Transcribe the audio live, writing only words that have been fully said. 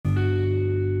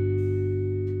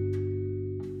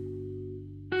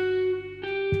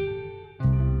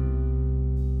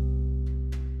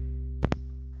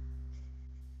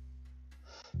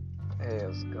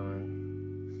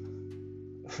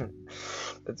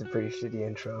That's a pretty shitty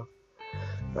intro.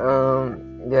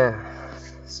 Yeah.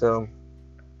 So,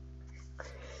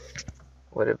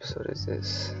 what episode is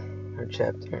this? Or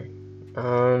chapter?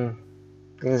 I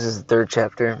think this is the third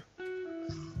chapter.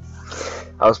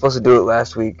 I was supposed to do it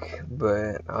last week,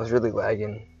 but I was really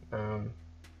lagging.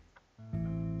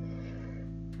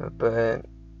 But a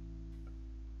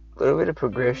little bit of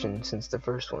progression since the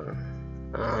first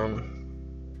one.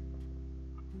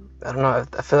 I don't know.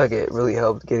 I feel like it really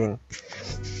helped getting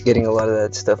a lot of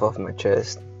that stuff off my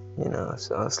chest.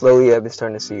 So slowly I've been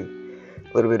starting to see a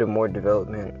little bit of more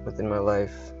development within my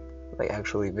life, like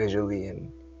actually visually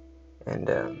and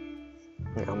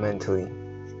mentally.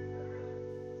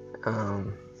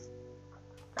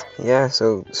 Yeah.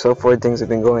 So far things have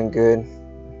been going good.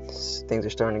 Things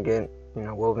are starting to get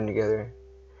woven together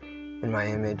in my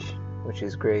image, which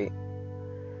is great.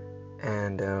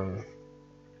 And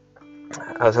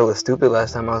I was hella stupid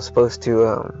last time. I was supposed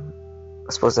to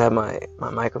have my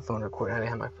microphone recording. I didn't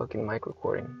have my fucking mic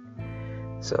recording.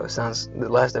 So the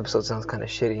last episode sounds kind of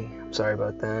shitty. I'm sorry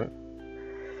about that.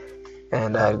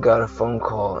 And I had got a phone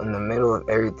call in the middle of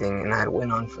everything, and I had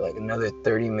went on for like another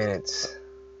 30 minutes.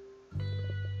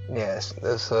 Yes,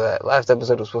 so that last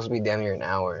episode was supposed to be damn near an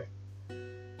hour.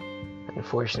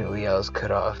 Unfortunately, I was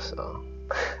cut off, so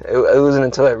it wasn't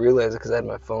until I realized it, because I had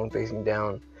my phone facing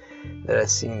down, that I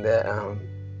seen that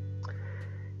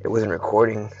it wasn't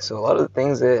recording. So a lot of the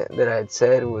things that I had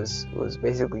said was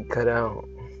basically cut out.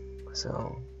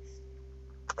 So,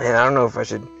 and I don't know if I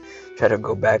should try to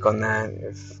go back on that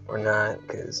or not,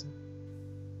 because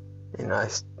I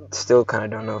still kind of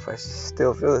don't know if I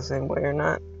still feel the same way or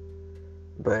not.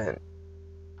 But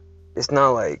it's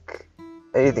not like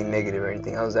anything negative or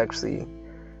anything. I was actually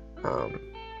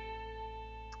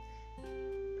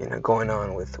going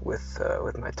on with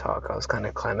my talk. I was kind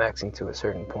of climaxing to a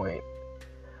certain point.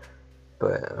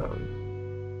 But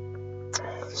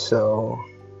so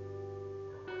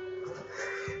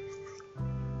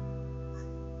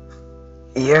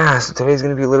yeah, so today's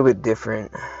gonna be a little bit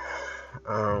different.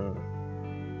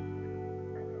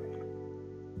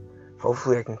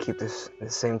 Hopefully I can keep the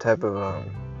same type of I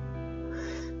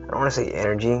don't want to say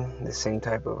energy, the same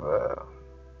type of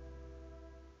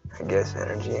I guess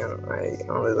energy. I don't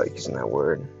really like using that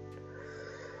word.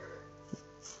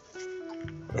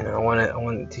 I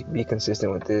want to be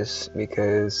consistent with this,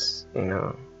 because I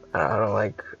don't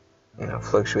like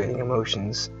fluctuating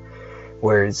emotions,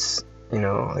 where it's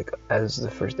like as the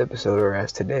first episode or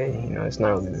as today, it's not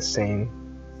really the same.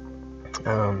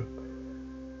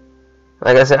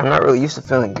 Like I said, I'm not really used to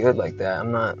feeling good like that.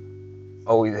 I'm not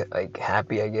always like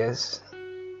happy, I guess.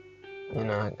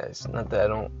 It's not that I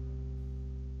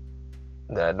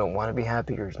don't want to be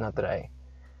happy, or it's not that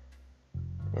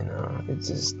it's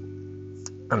just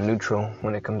I'm neutral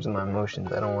when it comes to my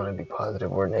emotions. I don't want to be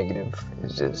positive or negative.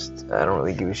 It's just I don't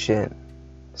really give a shit.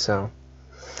 So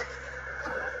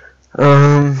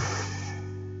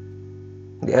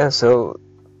yeah, so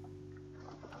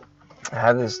I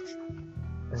have this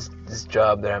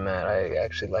job that I'm at. I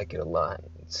actually like it a lot.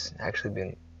 It's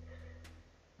actually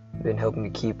been helping me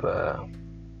keep my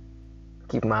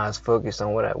eyes focused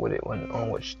on what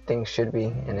things should be,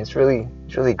 and it's really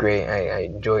great. I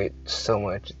enjoy it so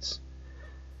much. It's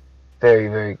very,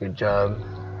 very good job.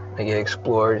 I get to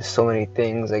explore so many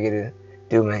things. I get to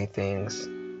do many things.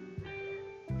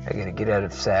 I get to get out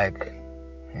of SAC,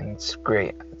 and it's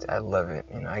great. I love it.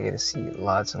 I get to see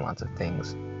lots and lots of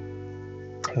things,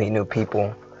 meet new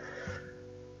people,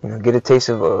 get a taste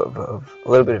of a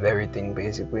little bit of everything,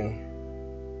 basically.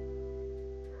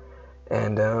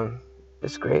 And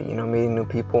it's great, meeting new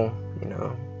people,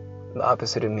 the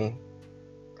opposite of me.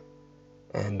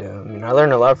 And I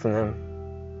learned a lot from them.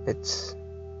 It's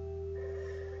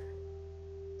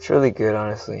really good,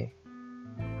 honestly.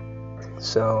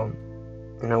 So,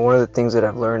 one of the things that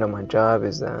I've learned on my job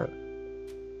is that,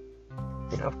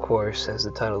 of course, as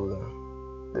the title of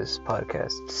this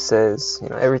podcast says,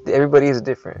 everybody is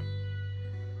different.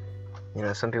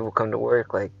 Some people come to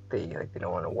work like they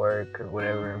don't want to work or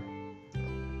whatever,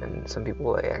 and some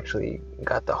people actually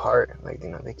got the heart,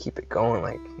 they keep it going,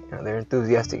 they're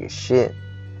enthusiastic as shit.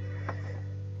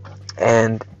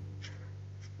 And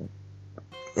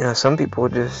some people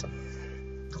just, a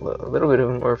little bit of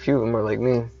them, or a few of them, are like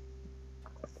me.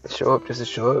 They show up just to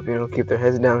show up, keep their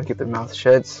heads down, keep their mouth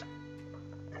shut,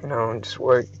 and just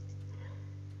work.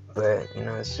 But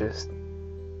it's just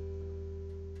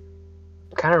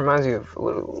kind of reminds me of a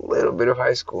little bit of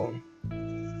high school.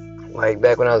 Like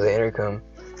back when I was at Intercom,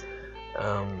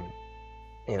 I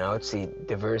would see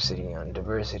diversity on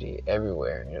diversity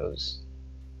everywhere.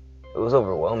 It was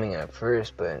overwhelming at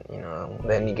first, but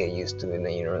then you get used to it, and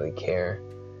then you don't really care.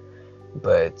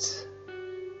 But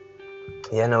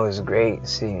yeah, no, it was great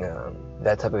seeing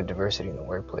that type of diversity in the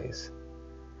workplace.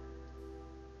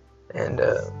 And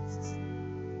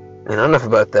enough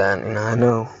about that. I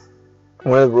know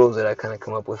one of the rules that I kind of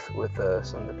come up with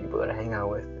some of the people that I hang out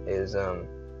with is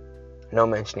no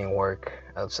mentioning work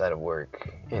outside of work.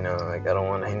 Like I don't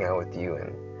want to hang out with you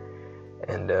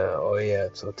and oh yeah,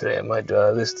 so today at my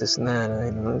job, this and that,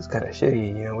 it's kind of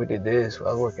shitty. We did this. I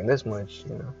was working this much.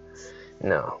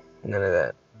 No, none of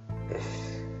that. If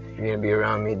you're gonna be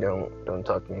around me, don't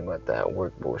talk to me about that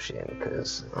work bullshit,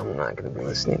 because I'm not gonna be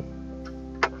listening.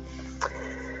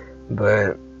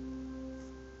 But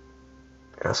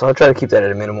so I'll try to keep that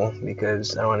at a minimal,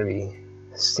 because I don't want to be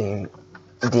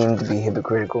deemed to be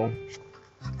hypocritical.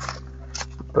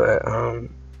 But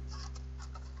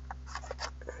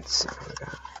let's see,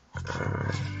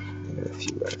 a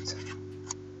few left.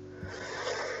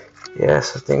 Yeah,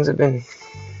 so things have been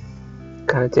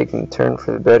kind of taking a turn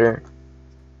for the better.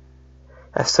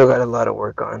 I still got a lot of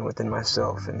work on within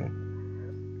myself,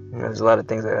 and there's a lot of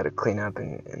things I got to clean up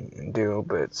and do.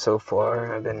 But so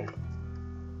far, I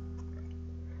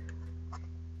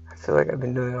feel like I've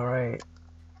been doing all right.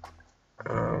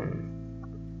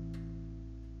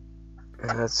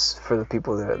 And that's for the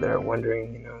people that are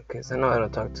wondering, because I know I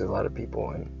don't talk to a lot of people,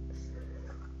 and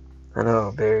I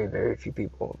know very, very few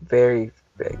people, a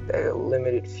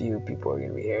limited few people are going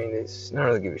to be hearing this. I don't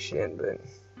really give a shit, but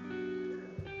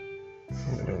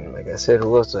like I said,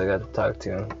 who else do I got to talk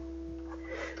to?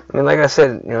 Like I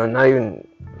said, not even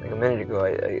like a minute ago,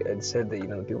 I said that,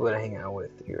 the people that I hang out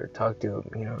with or talk to,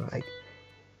 like,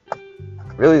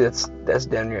 really that's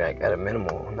damn near like at a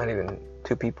minimal, not even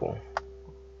two people,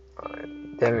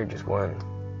 damn near just one.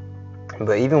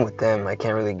 But even with them, I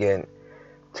can't really get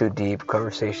too deep,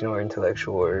 conversational or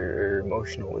intellectual or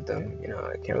emotional with them.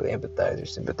 I can't really empathize or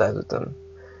sympathize with them.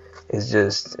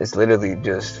 It's literally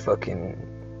just fucking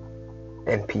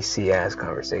NPC ass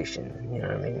conversation. You know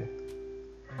what I mean?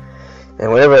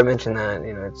 And whenever I mention that,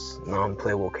 it's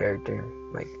non-playable character,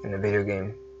 like in a video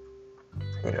game.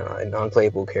 A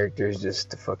non-playable character is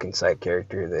just a fucking side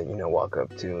character that walk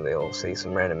up to. They'll say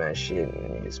some random ass shit,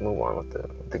 and you just move on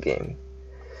with the game.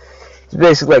 It's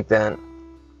basically like that,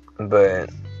 but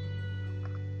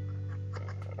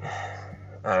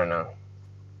I don't know.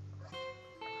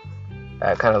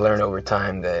 I kind of learned over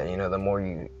time that the more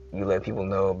you let people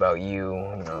know about you,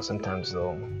 sometimes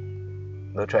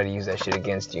they'll try to use that shit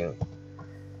against you.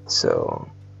 So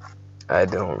I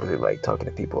don't really like talking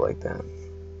to people like that.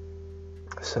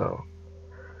 So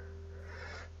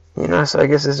so I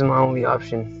guess this is my only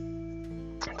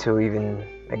option to even,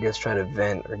 I guess, try to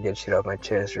vent or get shit off my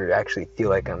chest or actually feel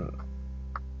like I'm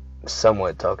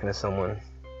somewhat talking to someone.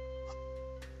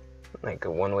 Like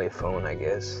a one-way phone, I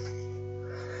guess.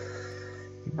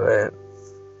 But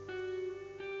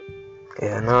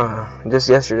yeah, no, just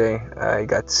yesterday I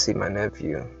got to see my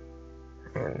nephew,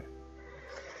 and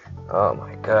oh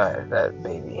my god, that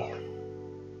baby.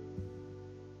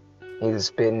 He's a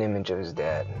spitting image of his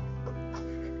dad,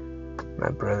 my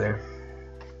brother.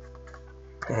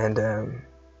 And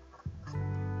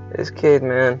this kid,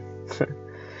 man,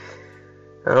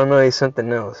 I don't know, he's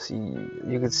something else.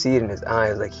 You could see it in his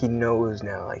eyes, like he knows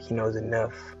now, like he knows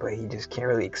enough, but he just can't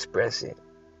really express it.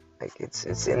 Like it's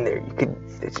in there.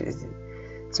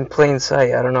 It's in plain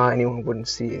sight. I don't know how anyone wouldn't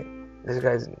see it. This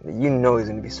guy's, he's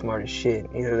gonna be smart as shit.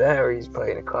 Either that or he's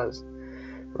probably gonna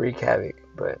wreak havoc.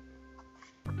 But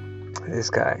this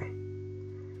guy,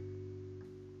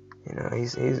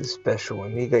 he's a special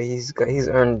one. He's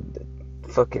earned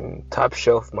fucking top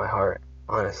shelf my heart,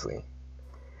 honestly.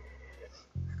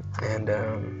 And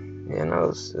it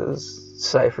was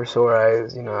sight for sore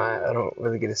eyes. I don't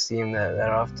really get to see him that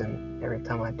often. Every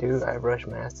time I do, I rush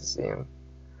my ass to see him.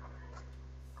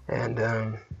 And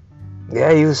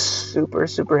yeah, he was super,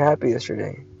 super happy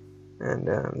yesterday, and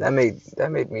that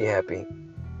made me happy.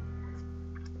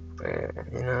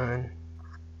 And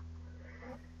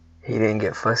he didn't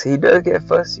get fussy. He does get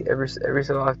fussy every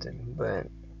so often, but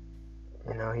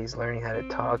he's learning how to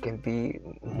talk and be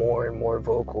more and more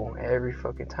vocal every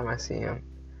fucking time I see him.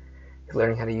 He's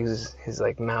learning how to use his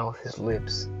like mouth, his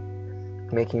lips,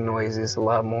 making noises a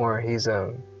lot more. He's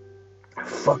a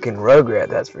fucking rugrat,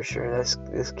 that's for sure. That's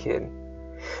this kid.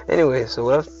 Anyway, so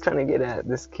what I was trying to get at,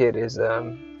 this kid is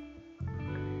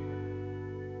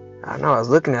I don't know, I was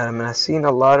looking at him and I seen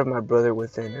a lot of my brother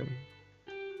within him.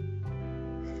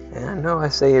 And I know I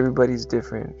say everybody's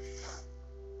different.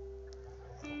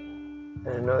 And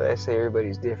I know that I say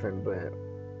everybody's different, but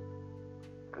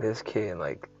this kid,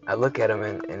 like, I look at him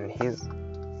and he's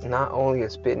not only a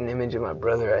spitting image of my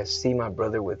brother, I see my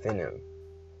brother within him.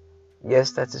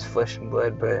 yes, that's his flesh and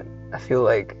blood, but I feel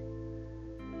like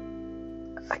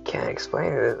I can't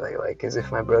explain it. Like as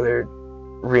if my brother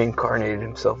reincarnated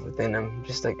himself within him,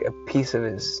 just like a piece of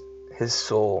his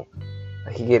soul.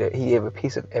 Like he gave a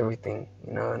piece of everything,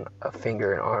 you know, a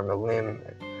finger, an arm, a limb,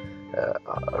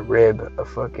 a rib,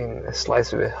 a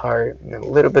slice of his heart, and a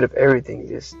little bit of everything.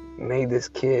 Just made this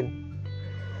kid,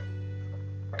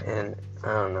 and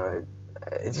I don't know.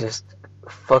 It's just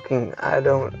fucking. I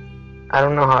don't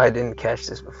know how I didn't catch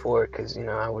this before, because you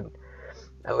know I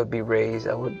would be raised.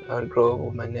 I would grow up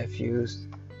with my nephews,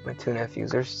 my two nephews.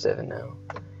 They're 7 now,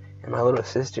 and my little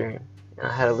sister. And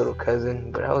I had a little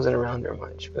cousin, but I wasn't around her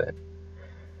much. But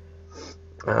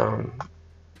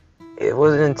it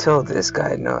wasn't until this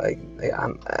guy,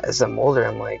 as I'm older,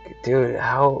 I'm like, dude,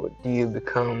 how do you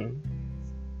become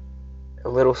a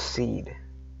little seed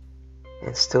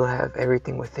and still have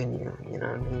everything within you? You know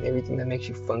what I mean? Everything that makes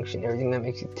you function, everything that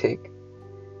makes you tick,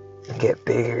 and get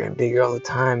bigger and bigger all the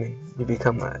time, and you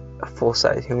become a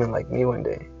full-size human like me one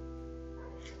day.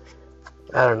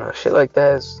 I don't know. Shit like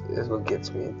that is what gets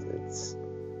me. It's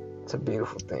a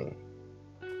beautiful thing,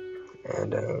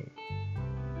 and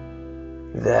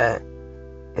that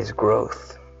is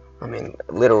growth. I mean,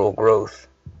 literal growth,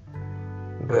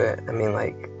 but I mean,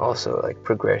 like, also like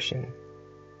progression.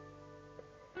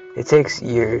 It takes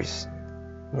years.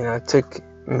 You know, it took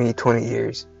me 20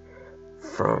 years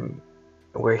from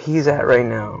where he's at right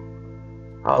now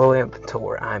all the way up until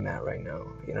where I'm at right now.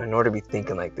 You know, in order to be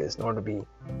thinking like this, in order to be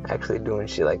actually doing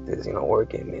shit like this, you know,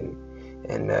 working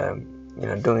and you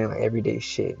know, doing like everyday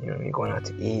shit, you know, going out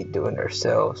to eat, doing it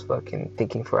ourselves, fucking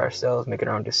thinking for ourselves, making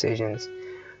our own decisions,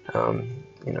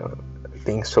 you know,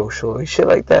 being social and shit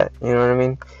like that, you know what I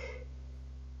mean?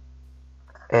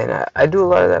 And I do a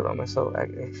lot of that by myself.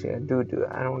 Actually, I do it.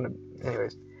 I don't want to,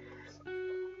 anyways.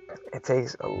 It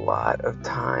takes a lot of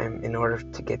time in order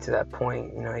to get to that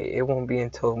point. You know, it won't be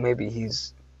until maybe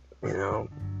he's, you know,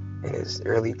 in his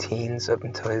early teens up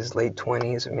until his late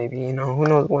 20s, or maybe, you know, who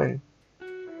knows when.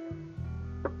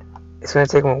 It's gonna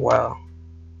take him a while,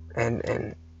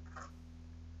 and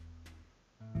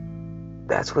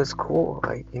that's what's cool.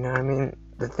 Like, you know what I mean?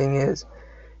 The thing is,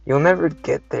 you'll never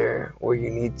get there where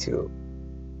you need to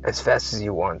as fast as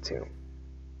you want to.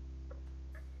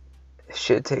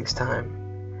 Shit takes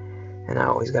time, and I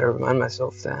always gotta remind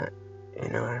myself that. You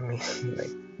know what I mean?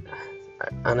 Like,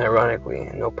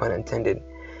 unironically, no pun intended,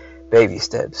 baby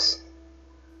steps,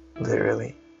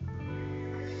 literally.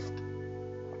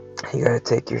 You gotta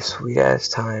take your sweet ass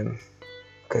time,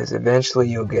 because eventually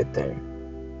you'll get there.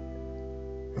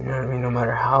 You know what I mean? No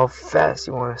matter how fast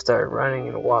you want to start running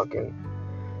and walking,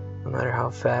 no matter how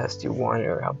fast you want it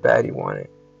or how bad you want it,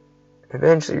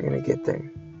 eventually you're gonna get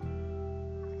there.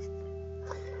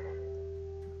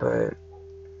 But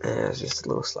yeah, it's just a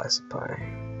little slice of pie,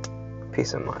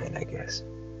 peace of mind, I guess.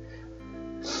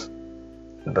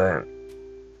 But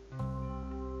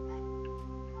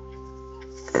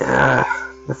yeah.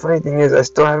 The funny thing is, I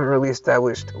still haven't really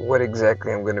established what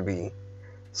exactly I'm gonna be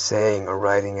saying or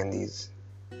writing in these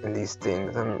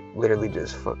things. I'm literally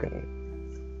just fucking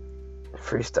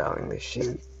freestyling this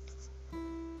shit.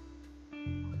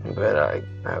 But I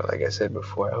like I said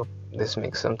before, I hope this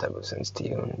makes some type of sense to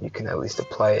you, and you can at least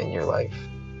apply it in your life.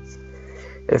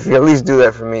 If you at least do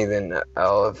that for me, then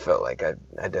I'll have felt like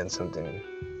I'd done something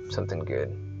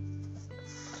good.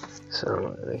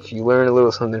 So, if you learn a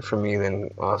little something from me, then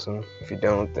awesome. If you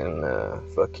don't, then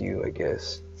fuck you, I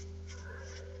guess.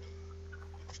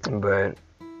 But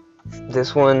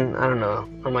this one, I don't know.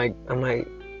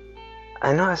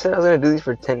 I know I said I was gonna do these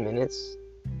for 10 minutes,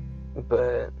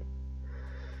 but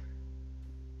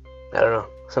I don't know.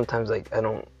 Sometimes, like, I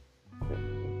don't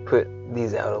put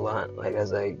these out a lot, like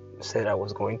as I said I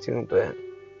was going to, but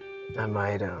I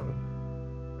might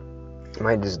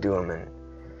just do them in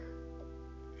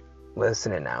less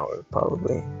than an hour,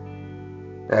 probably.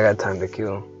 I got time to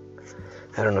kill.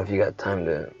 I don't know if you got time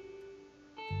to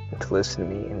listen to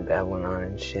me and babbling on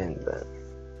and shit, but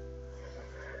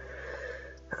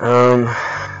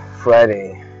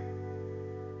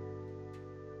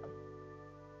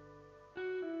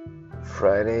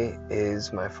Friday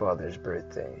is my father's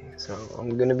birthday, so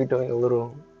I'm gonna be doing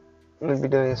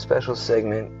a special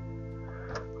segment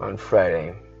on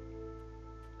Friday,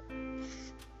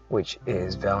 which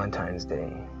is Valentine's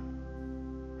Day,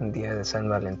 Dia de San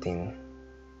Valentín.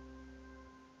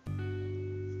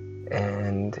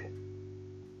 And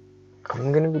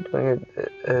I'm gonna be doing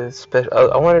a special.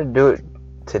 I wanted to do it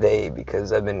today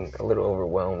because I've been a little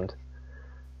overwhelmed,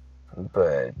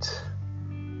 but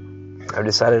I've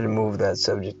decided to move that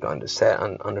subject onto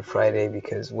Friday,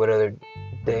 because what other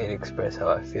day to express how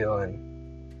I feel and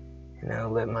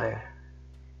let my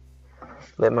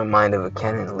let my mind of a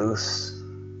cannon loose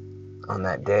on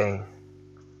that day.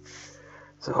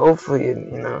 So hopefully,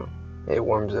 it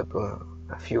warms up a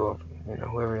few of,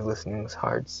 whoever's listening's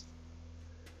hearts.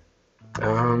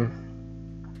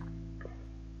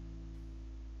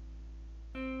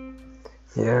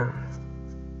 Yeah.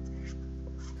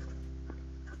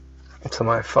 So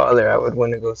my father, I would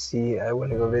want to go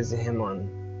visit him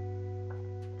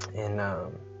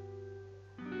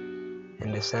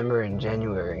in December and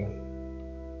January,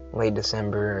 late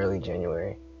December, early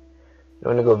January. I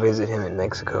want to go visit him in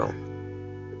Mexico.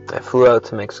 I flew out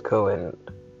to Mexico, and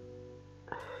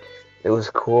it was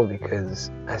cool because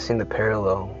I seen the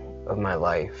parallel of my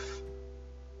life,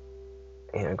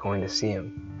 going to see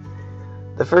him.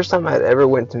 The first time I ever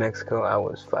went to Mexico, I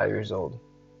was 5 years old.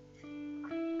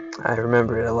 I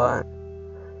remember it a lot.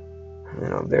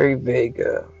 Very vague,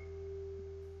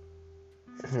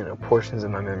 portions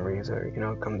of my memories are,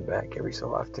 comes back every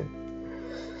so often.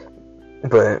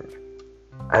 But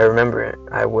I remember it.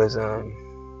 I was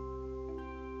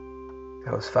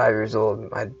 5 years old.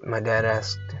 My dad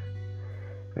asked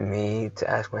me to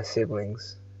ask my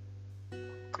siblings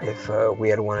if we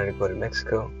had wanted to go to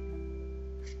Mexico.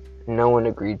 No one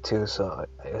agreed to, so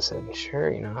I said,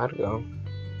 sure, I'd go.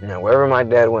 Wherever my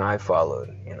dad went, I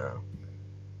followed,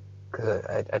 because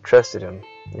I trusted him,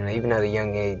 even at a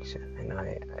young age.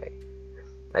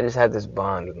 I just had this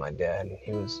bond with my dad.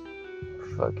 He was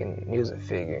a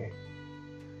figure.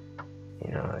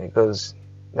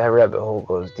 That rabbit hole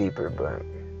goes deeper, but,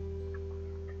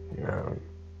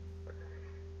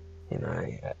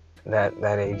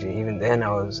 that age, even then,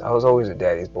 I was always a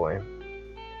daddy's boy.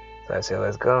 So I said,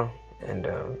 let's go. And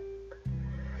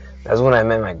that's when I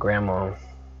met my grandma.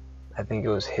 I think it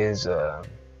was his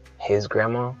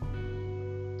grandma.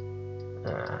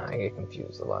 I get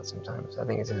confused a lot sometimes. I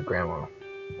think it's his grandma.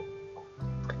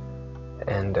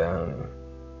 And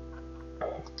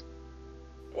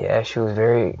yeah, she was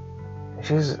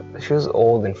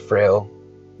old and frail,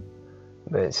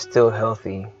 but still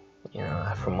healthy.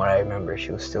 From what I remember,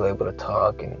 she was still able to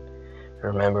talk and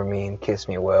remember me and kiss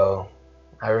me well.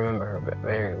 I remember her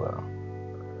very well.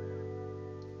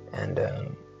 And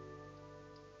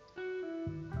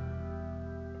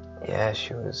yeah,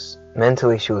 she was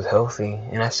healthy,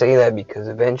 and I say that because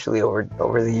eventually,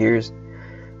 over the years,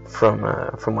 from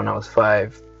when I was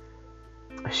 5,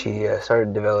 she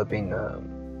started developing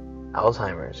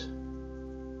Alzheimer's,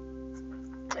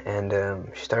 and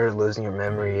she started losing her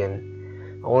memory, and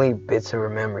only bits of her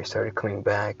memory started coming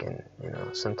back. And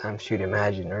sometimes she'd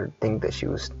imagine or think that she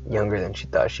was younger than she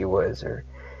thought she was, or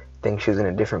think she was in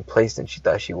a different place than she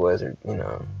thought she was, or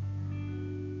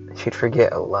she'd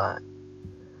forget a lot.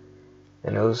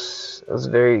 And it was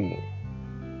very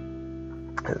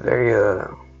it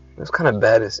was kind of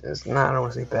bad. It's not, I don't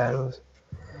want to say bad. It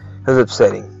was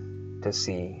upsetting to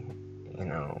see,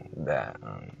 that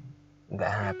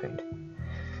happened.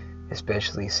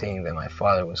 Especially seeing that my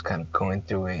father was kind of going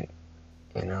through it,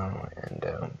 and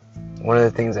one of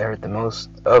the things that hurt the most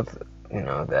of,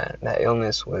 that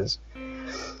illness was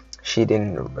she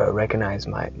didn't recognize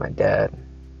my dad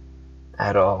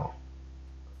at all.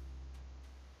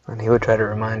 And he would try to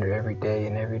remind her every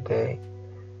day.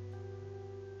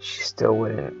 She still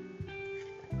wouldn't.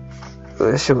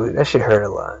 That shit hurt a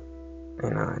lot.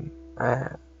 And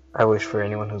I wish for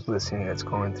anyone who's listening that's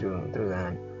going through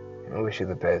that, I wish you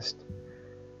the best.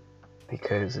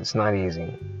 Because it's not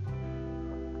easy.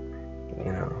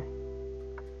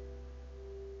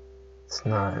 It's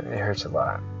not, it hurts a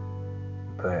lot.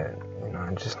 But,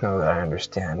 just know that I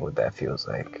understand what that feels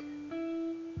like.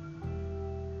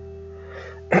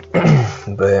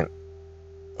 But,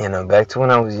 back to when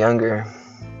I was younger,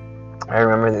 I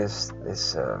remember this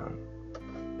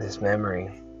memory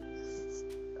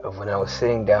of when I was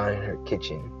sitting down in her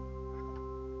kitchen,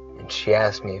 and she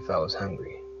asked me if I was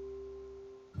hungry.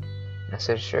 And I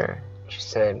said, sure.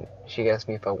 She asked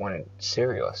me if I wanted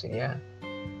cereal. I said, yeah.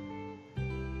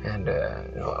 And,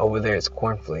 over there it's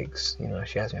cornflakes.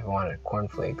 She asked me if I wanted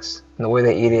cornflakes. And the way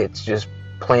they eat it, it's just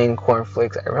plain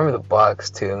cornflakes. I remember the box,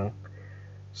 too.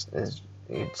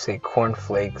 You'd say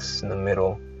cornflakes in the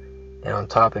middle, and on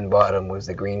top and bottom was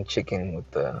the green chicken with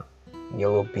the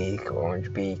yellow beak or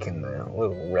orange beak and the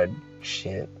little red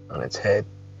shit on its head.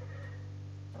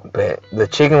 But the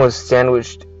chicken was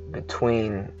sandwiched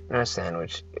between, not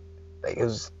sandwiched, like it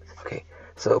was, okay,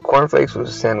 so cornflakes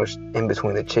was sandwiched in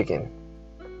between the chicken.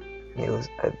 It was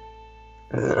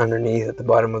underneath at the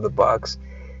bottom of the box,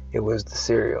 it was the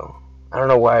cereal. I don't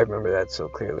know why I remember that so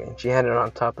clearly. And she had it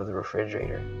on top of the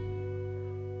refrigerator.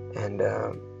 And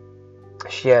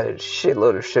she had a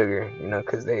shitload of sugar,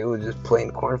 because it was just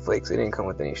plain cornflakes. It didn't come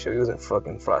with any sugar. It wasn't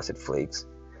fucking Frosted Flakes.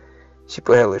 She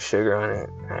put hella sugar on it.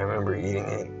 I remember eating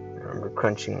it. I remember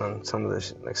crunching on some of the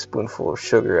spoonful of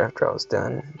sugar after I was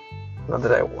done. Not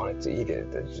that I wanted to eat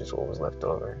it. That's just what was left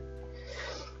over.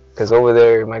 Because over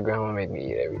there, my grandma made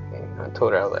me eat everything. I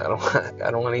told her, I was like,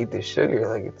 I don't want to eat this sugar.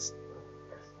 Like, it's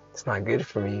not good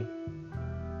for me.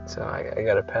 So I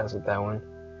got to pass with that one.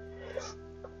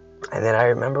 And then I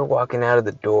remember walking out of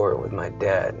the door with my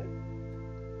dad.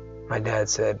 My dad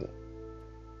said,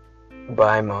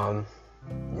 "Bye, Mom."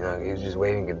 He was just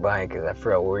waving goodbye because I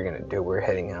forgot what we were going to do. We were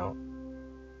heading out.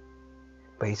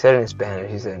 But he said it in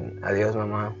Spanish. He said, "Adios,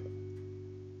 Mama."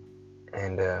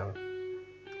 And I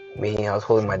was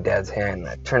holding my dad's hand. And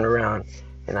I turned around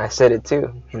and I said it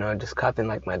too. Just copying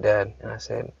like my dad. And I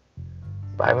said,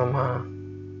 "Bye, Mama."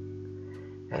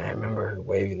 And I remember her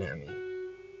waving at me.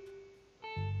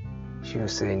 She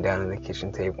was sitting down at the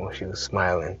kitchen table and she was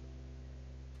smiling.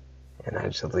 And I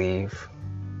just leave.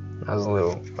 I was a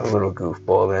little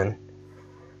goofball then.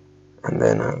 And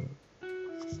then,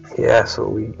 so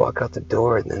we walk out the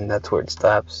door and then that's where it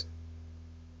stops.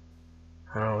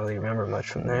 I don't really remember much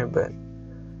from there, but...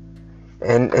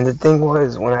 And the thing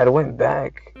was, when I went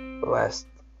back last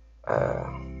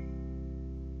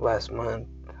month,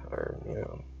 or,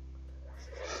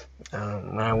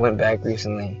 when I went back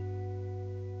recently,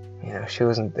 she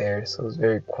wasn't there, so it was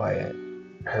very quiet.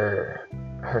 Her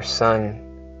son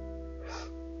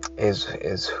is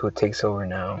who takes over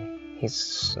now.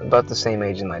 He's about the same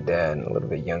age as my dad, and a little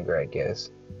bit younger, I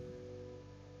guess.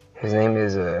 His name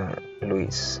is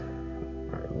Luis,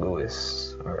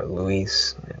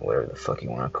 whatever the fuck you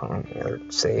want to call him, or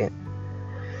say it.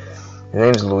 His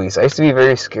name's Luis. I used to be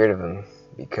very scared of him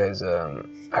because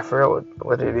I forgot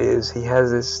what it is. He has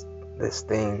this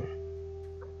thing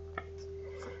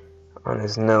on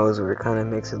his nose where it kind of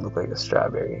makes it look like a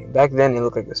strawberry. Back then it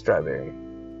looked like a strawberry,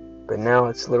 but now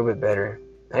it's a little bit better.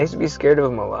 I used to be scared of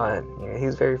him a lot. He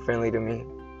was very friendly to me.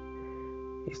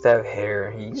 He used to have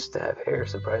hair,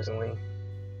 surprisingly.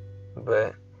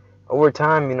 But over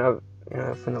time,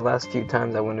 from the last few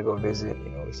times I went to go visit,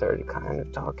 we started kind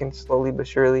of talking slowly but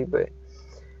surely, but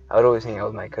I would always hang out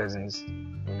with my cousins,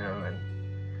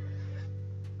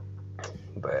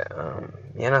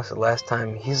 so last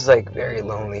time, he's like very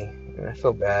lonely, and I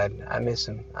feel bad. I miss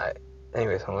him.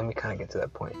 Anyways, let me kind of get to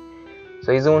that point.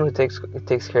 So he's the one who takes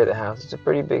care of the house. It's a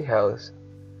pretty big house,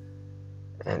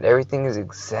 and everything is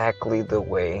exactly the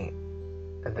way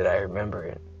that I remember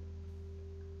it.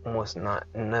 Almost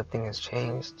nothing has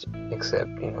changed except,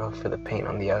 for the paint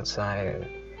on the outside,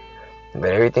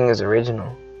 but everything is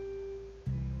original.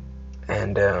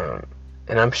 And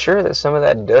I'm sure that some of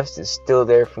that dust is still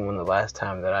there from when the last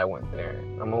time that I went there.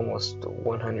 I'm almost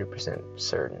 100%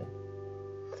 certain.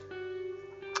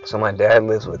 So my dad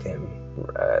lives with him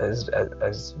as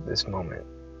this moment,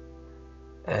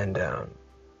 and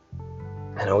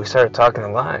we started talking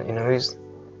a lot. He's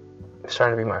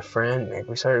starting to be my friend. Like,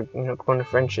 we started, going to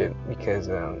friendship because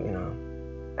I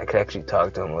could actually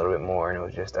talk to him a little bit more, and it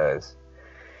was just us.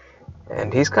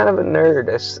 And he's kind of a nerd.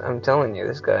 I'm telling you,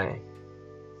 this guy.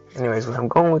 Anyways, what I'm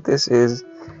going with this is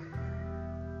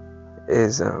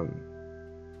the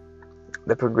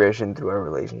progression through our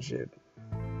relationship.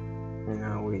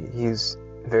 He's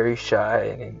very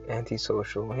shy and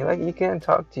antisocial. He can't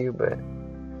talk to you, but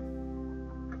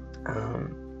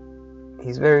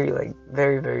he's very,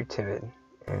 very timid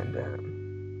and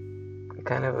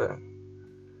kind of a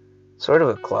sort of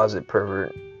a closet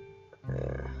pervert,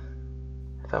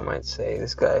 if I might say.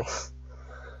 This guy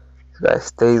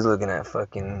stays looking at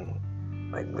fucking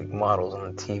like models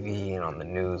on the TV and on the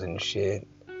news and shit.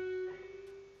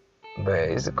 But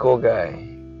he's a cool guy,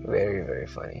 very, very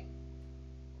funny.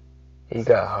 He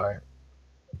got heart,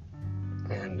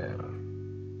 and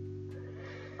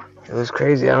it was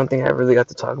crazy. I don't think I really got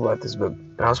to talk about this, but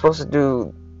I was supposed to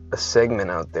do a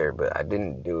segment out there, but I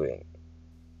didn't do it.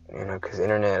 Because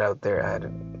internet out there, I had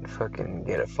to fucking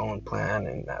get a phone plan,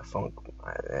 and that phone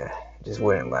just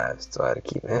wouldn't last, so I had to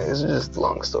keep it. This is just a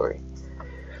long story.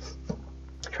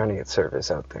 Trying to get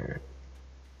service out there,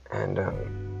 and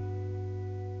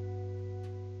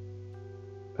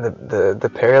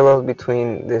the parallels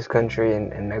between this country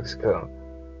and Mexico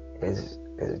is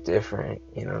different.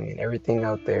 Everything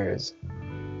out there it's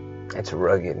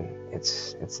rugged,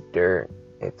 it's dirt,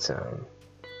 it's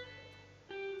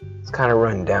kind of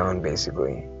run down,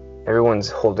 basically. Everyone's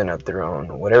holding up their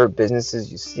own. Whatever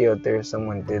businesses you see out there,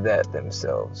 someone did that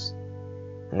themselves.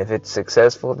 And if it's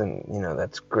successful, then,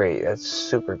 that's great. That's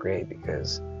super great,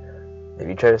 because if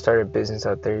you try to start a business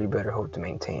out there, you better hope to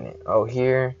maintain it. Oh,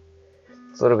 here,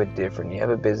 it's a little bit different. You have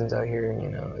a business out here, you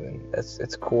know, and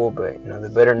it's cool, but you know, the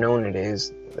better known it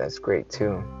is, that's great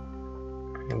too.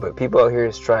 But people out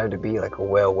here strive to be like a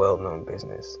well known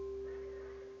business.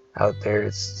 Out there,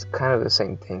 it's kind of the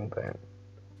same thing, but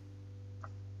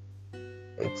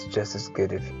it's just as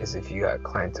good as if you got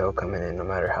clientele coming in, no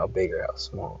matter how big or how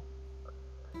small.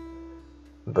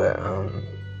 But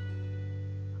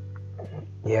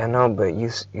yeah, no, but you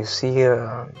see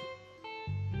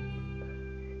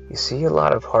you see a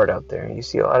lot of heart out there. You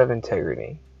see a lot of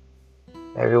integrity.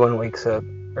 Everyone wakes up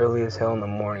early as hell in the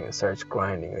morning and starts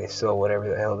grinding. They sell whatever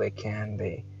the hell they can.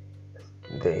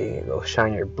 They'll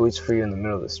shine your boots for you in the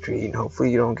middle of the street, and hopefully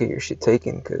you don't get your shit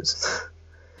taken, because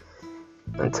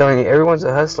I'm telling you, everyone's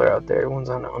a hustler out there. Everyone's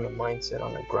on a mindset,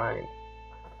 on a grind.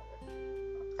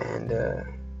 And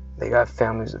they got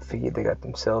families to feed. They got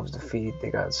themselves to feed.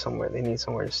 They got somewhere. They need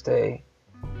somewhere to stay.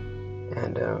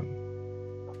 And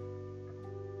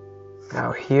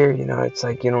out here, you know, it's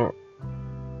like, you don't,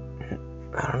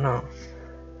 I don't know.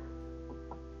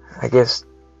 I guess,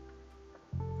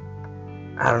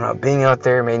 I don't know. Being out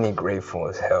there made me grateful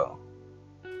as hell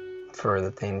for the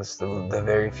things, the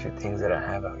very few things that I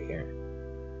have out here.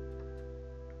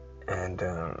 And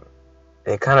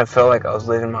it kind of felt like I was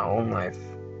living my own life.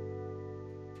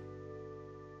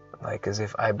 Like as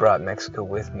if I brought Mexico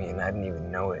with me and I didn't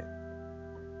even know it.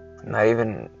 Not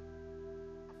even,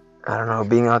 I don't know,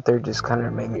 being out there just kind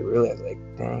of made me realize, like,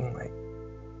 dang, like,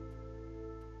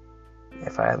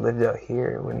 if I had lived out here,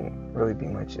 it wouldn't really be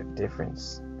much of a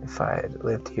difference. If I had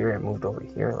lived here and moved over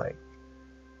here, like,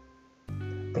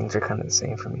 things are kind of the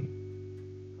same for me.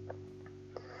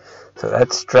 So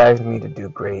that strives me to do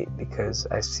great, because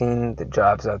I've seen the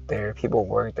jobs out there. People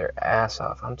work their ass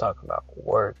off. I'm talking about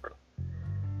work.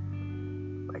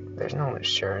 Like, there's no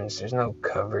insurance, there's no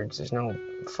coverage, there's no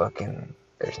fucking,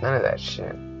 there's none of that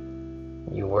shit.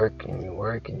 You work and you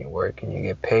work and you work and you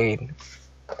get paid.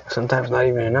 Sometimes not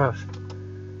even enough.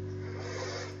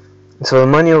 So the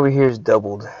money over here is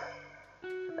doubled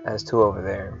as to over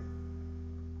there.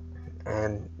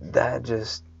 And that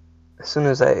just, as soon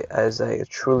as I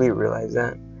truly realized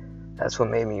that, that's what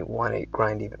made me want to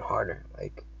grind even harder.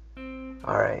 Like,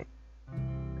 alright,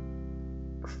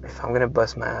 if I'm gonna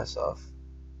bust my ass off,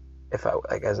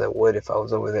 as I would if I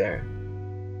was over there,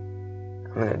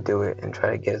 I'm gonna do it and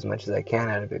try to get as much as I can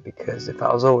out of it. Because if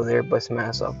I was over there busting my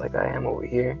ass off like I am over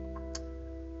here,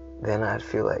 then I'd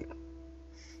feel like,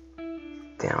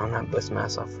 damn, I'm not busting my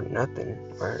ass off for nothing.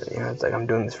 Or, you know, it's like I'm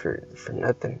doing this for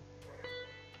nothing.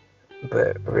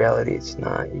 But in reality, it's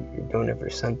not. You're doing it for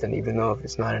something, even though if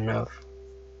it's not enough.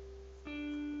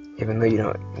 Even though you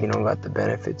don't got the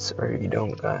benefits, or you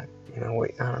don't got, I don't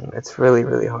know. It's really,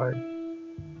 really hard.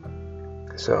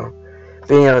 So,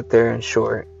 being out there, in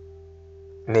short,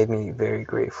 made me very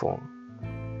grateful.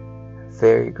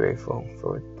 Very grateful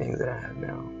for the things that I have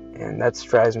now. And that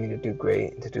strives me to do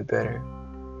great and to do better.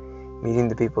 Meeting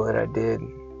the people that I did,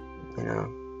 you know,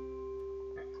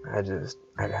 I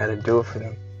had to do it for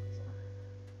them.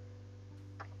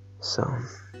 So,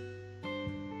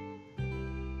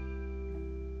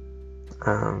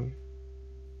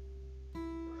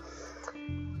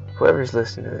 whoever's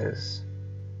listening to this,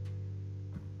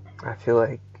 I feel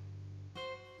like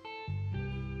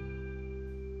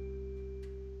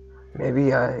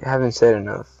maybe I haven't said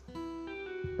enough.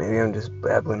 Maybe I'm just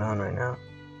babbling on right now.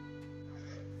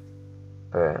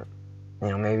 But, you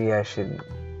know, maybe I should,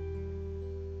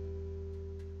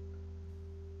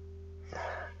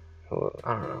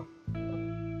 I don't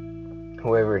know,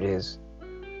 whoever it is,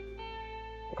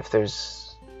 if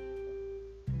there's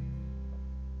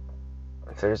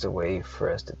a way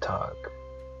for us to talk,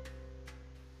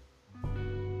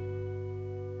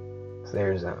 if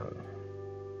there's, you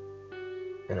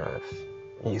know, if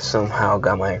you somehow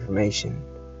got my information,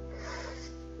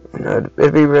 you know,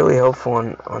 it'd be really helpful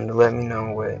on to let me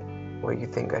know what you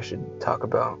think I should talk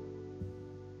about.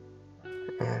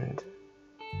 And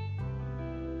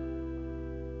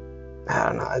I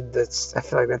don't know, I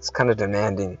feel like that's kind of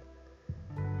demanding.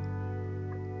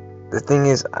 The thing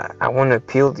is, I want to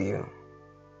appeal to you,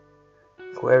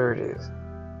 whoever it is.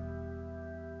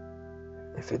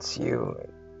 If it's you,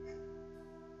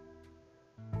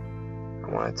 I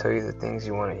want to tell you the things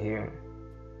you want to hear.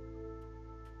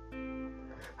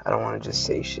 I don't want to just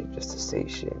say shit just to say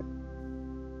shit.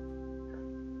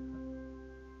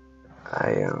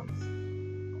 I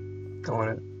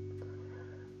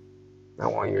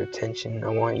want your attention. I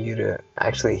want you to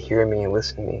actually hear me and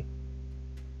listen to me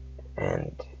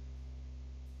and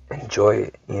enjoy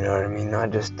it. You know what I mean? Not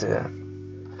just to.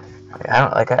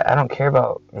 I don't care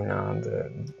about, you know,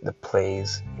 the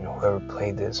plays. You know, whoever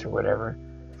played this or whatever.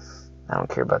 I don't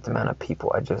care about the amount of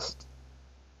people. I just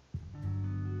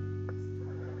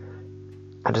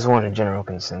want a general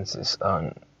consensus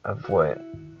of what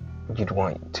you'd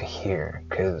want to hear,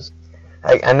 because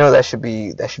I know that should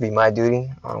be my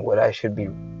duty on what I should be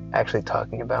actually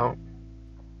talking about,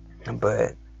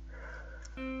 but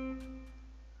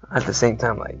at the same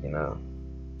time, like,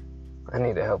 I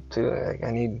need help too. Like,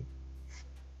 I need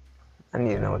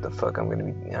to know what the fuck I'm gonna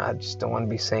be. I just don't want to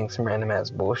be saying some random ass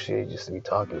bullshit just to be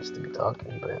talking,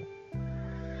 but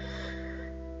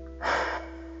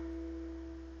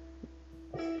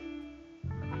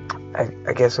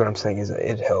I guess what I'm saying is that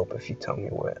it'd help if you tell me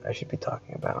what I should be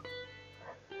talking about.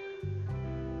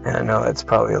 And I know that's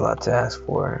probably a lot to ask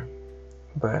for,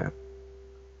 but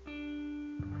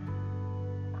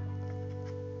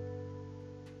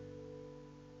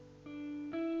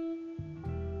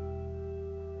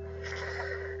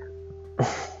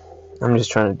I'm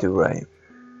just trying to do right.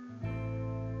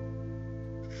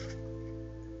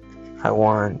 I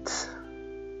want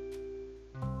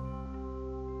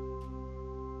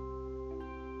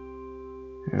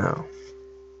no.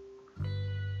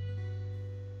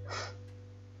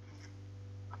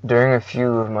 During a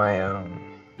few of my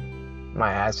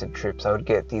my acid trips, I would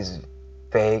get these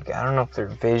vague, I don't know if they're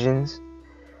visions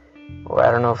or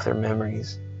I don't know if they're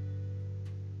memories,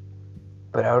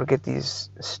 but I would get these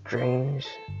strange,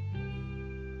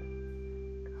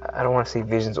 I don't want to say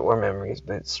visions or memories,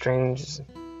 but strange,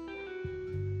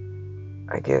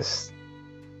 I guess,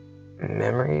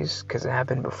 memories, because it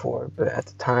happened before, but at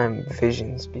the time,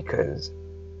 visions, because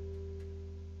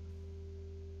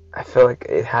I feel like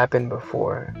it happened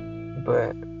before,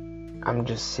 but I'm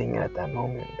just seeing it at that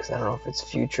moment, because I don't know if it's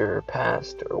future or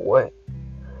past or what,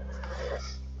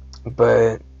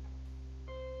 but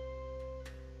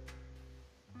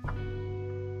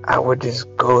I would just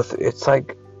go through, it's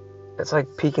like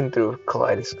peeking through a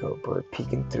kaleidoscope, or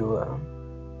peeking through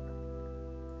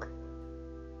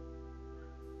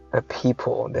a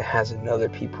peephole that has another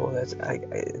peephole. That's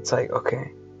it's like,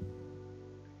 okay,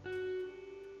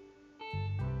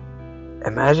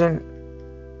 imagine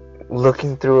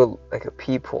looking through a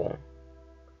peephole,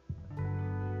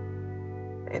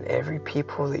 and every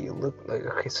peephole that you look, like,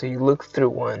 okay, so you look through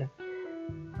one,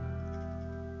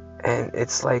 and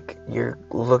it's like you're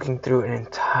looking through an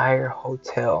entire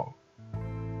hotel,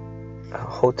 a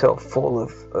hotel full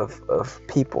of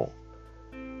people.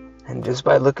 And just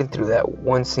by looking through that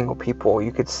one single peephole,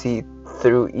 you could see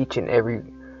through each and every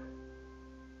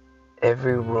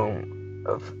room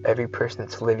of every person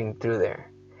that's living through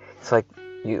there. It's like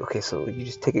so you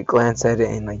just take a glance at it,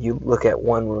 and like you look at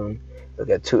one room, look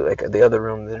at two, like the other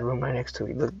room, the room right next to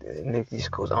it, look, and it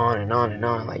just goes on and on and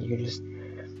on. Like, you just,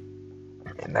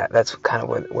 and that's kind of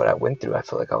what I went through. I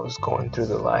feel like I was going through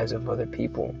the lives of other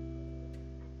people,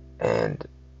 and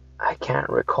I can't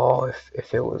recall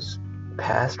if it was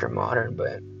past or modern,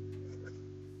 but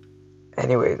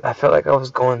anyway, I felt like I was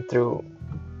going through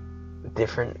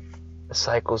different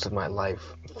cycles of my life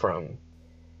from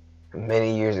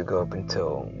many years ago up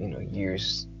until,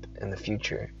 years in the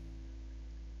future.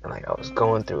 And like, I was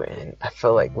going through it, and I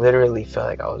literally felt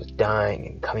like I was dying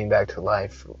and coming back to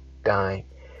life, dying,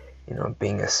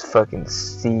 being a fucking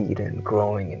seed and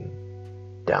growing and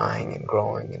dying and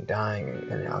growing and dying,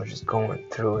 and I was just going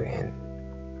through it, and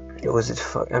it was just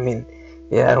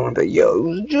yeah, I don't want to be like, yo, it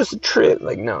was just a trip.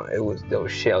 Like, no, there was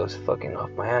shit I was fucking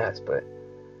off my ass, but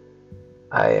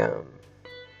I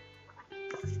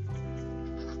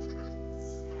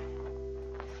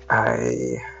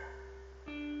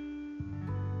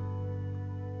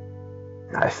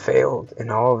failed in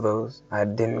all of those. I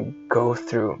didn't go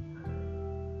through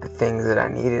the things that I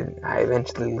needed. I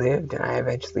eventually lived and I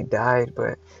eventually died,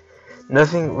 but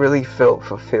nothing really felt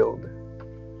fulfilled.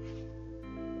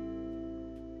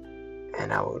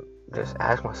 And I would just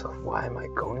ask myself, why am I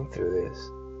going through this?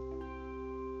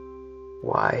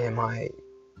 Why am I,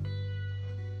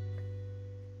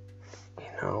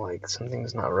 like,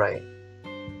 something's not right.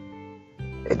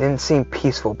 It didn't seem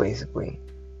peaceful, basically.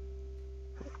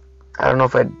 I don't know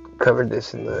if I covered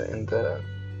this in the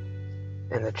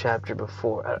chapter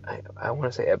before. I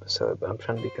want to say episode, but I'm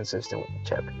trying to be consistent with the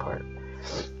chapter part.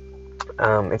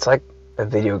 It's like a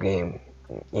video game.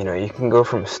 You can go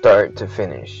from start to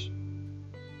finish.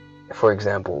 For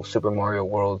example, Super Mario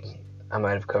World, I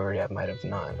might have covered it, I might have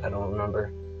not, I don't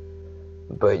remember.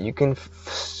 But you can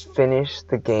finish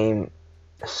the game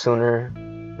sooner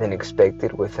than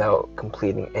expected without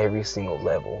completing every single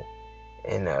level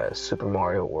in Super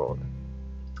Mario World.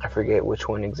 I forget which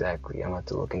one exactly, I'm going to have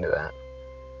to look into that.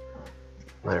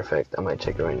 Matter of fact, I might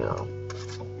check it right now.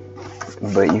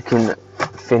 But you can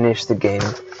finish the game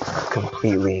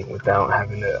completely without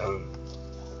having to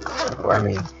Or I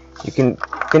mean, you can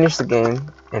finish the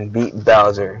game and beat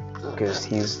Bowser because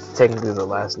he's technically the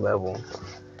last level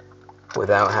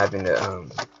without having to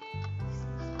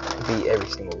beat every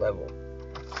single level.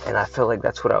 And I felt like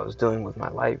that's what I was doing with my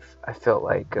life. I felt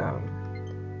like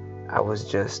I was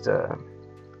just oh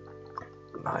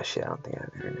shit, I don't think I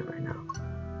have internet right now.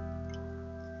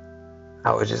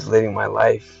 I was just living my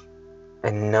life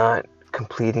and not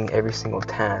completing every single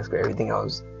task or everything I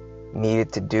was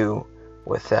needed to do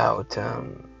without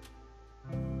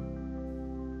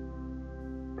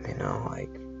like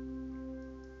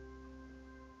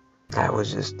I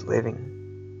was just living.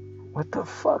 What the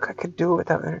fuck I could do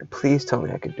without internet? Please tell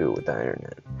me I could do it without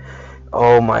internet.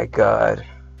 Oh my god.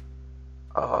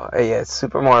 Yeah, it's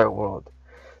Super Mario World.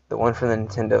 The one from the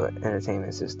Nintendo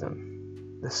Entertainment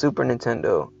System. The Super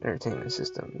Nintendo Entertainment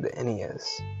System. The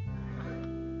NES.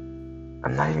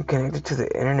 I'm not even connected to the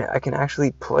internet. I can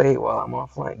actually play while I'm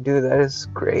offline. Dude, that is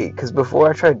great. Because before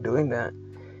I tried doing that,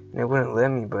 and it wouldn't let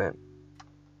me, but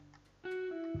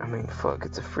I mean, fuck,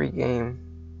 it's a free game.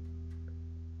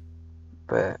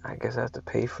 But I guess I have to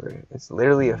pay for it. It's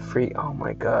literally a free... Oh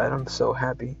my god, I'm so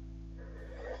happy.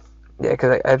 Yeah,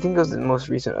 because I think it was the most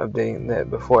recent update that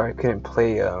before I couldn't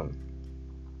play... I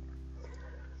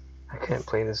couldn't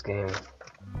play this game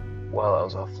while I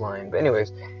was offline. But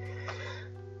anyways,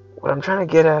 what I'm trying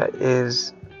to get at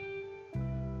is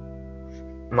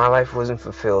my life wasn't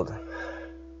fulfilled.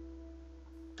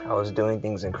 I was doing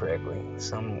things incorrectly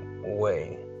some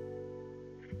way.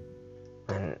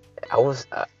 And I was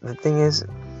the thing is,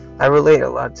 I relate a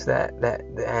lot to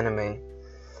the anime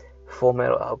Full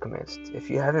Metal Alchemist. If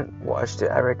you haven't watched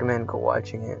it, I recommend go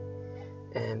watching it.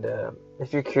 And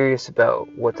if you're curious about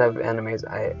what type of animes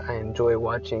I enjoy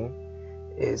watching,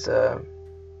 is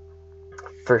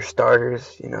for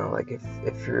starters, like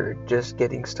if you're just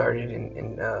getting started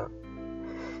in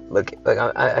like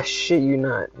I shit you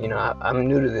not, I'm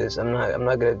new to this. I'm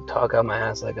not gonna talk out my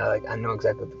ass like I know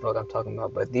exactly what the fuck I'm talking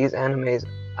about. But these animes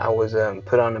I was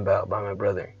put on about by my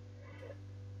brother,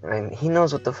 and he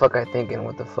knows what the fuck I think and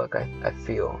what the fuck I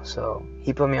feel. So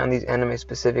he put me on these animes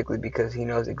specifically because he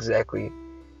knows exactly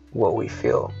what we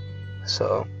feel.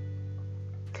 So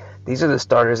these are the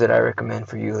starters that I recommend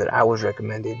for you, that I was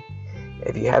recommended.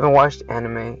 If you haven't watched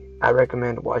anime, I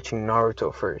recommend watching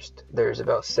Naruto first. There's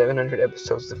about 700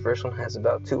 episodes. The first one has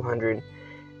about 200,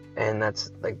 and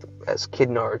that's like as Kid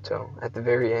Naruto. At the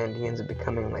very end, he ends up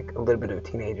becoming like a little bit of a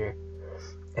teenager.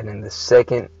 And then the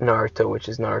second Naruto, which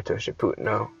is Naruto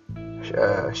Shippuden.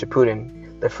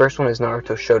 The first one is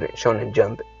Naruto Shonen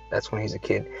Jump. That's when he's a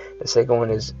kid. The second one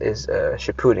is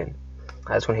Shippuden.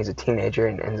 That's when he's a teenager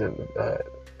and ends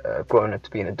up growing up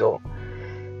to be an adult.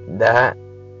 That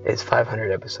is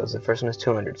 500 episodes. The first one is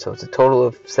 200, so it's a total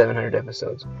of 700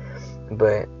 episodes.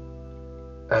 But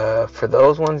for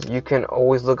those ones, you can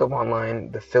always look up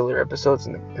online the filler episodes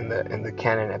and the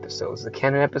canon episodes. The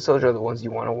canon episodes are the ones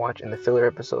you want to watch, and the filler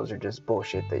episodes are just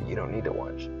bullshit that you don't need to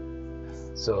watch.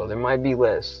 So there might be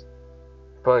less,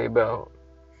 probably about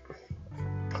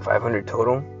 500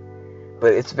 total,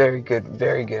 but it's very good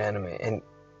anime. And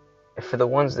for the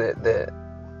ones that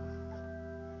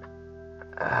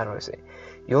how do I say,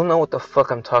 you'll know what the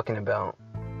fuck I'm talking about,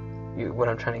 what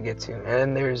I'm trying to get to. And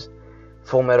then there's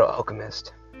Full Metal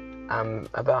Alchemist. I'm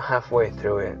about halfway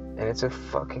through it, and it's a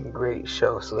fucking great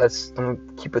show. So I'm gonna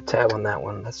keep a tab on that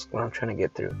one. That's what I'm trying to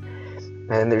get through. And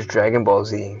then there's Dragon Ball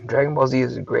Z. Dragon Ball Z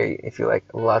is great if you like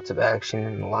lots of action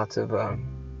and lots of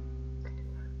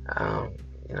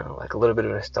like a little bit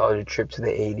of a nostalgia trip to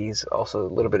the 80s, also a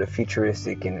little bit of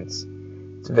futuristic, and it's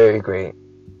very great.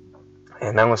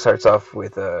 And that one starts off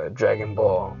with Dragon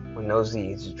Ball with no Z.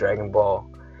 It's just Dragon Ball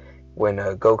when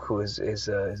Goku is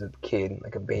a kid,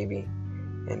 like a baby,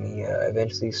 and he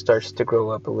eventually starts to grow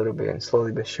up a little bit, and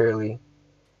slowly but surely.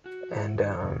 And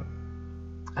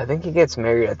I think he gets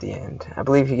married at the end. I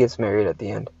believe he gets married at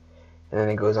the end, and then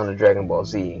it goes on to Dragon Ball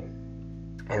Z.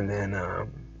 And then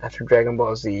after Dragon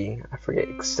Ball Z, I forget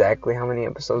exactly how many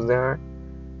episodes there are.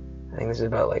 I think there's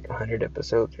about like 100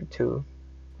 episodes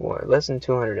or less than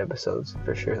 200 episodes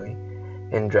for surely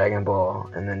in Dragon Ball.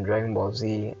 And then Dragon Ball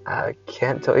Z, I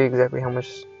can't tell you exactly how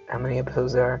many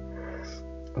episodes there are,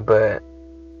 but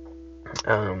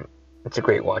it's a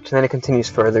great watch. And then it continues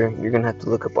further. You're gonna have to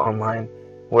look up online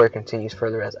where it continues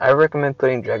further as. I recommend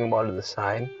putting Dragon Ball to the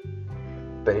side,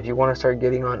 but if you want to start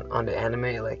getting on the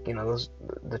anime, like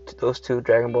those two,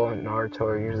 Dragon Ball and Naruto,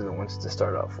 are usually the ones to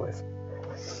start off with.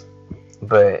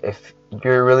 But if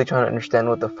you're really trying to understand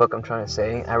what the fuck I'm trying to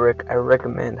say, I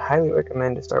highly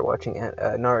recommend to start watching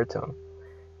Naruto.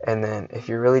 And then if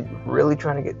you're really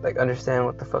trying to get understand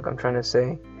what the fuck I'm trying to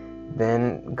say,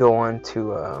 then go on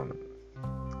to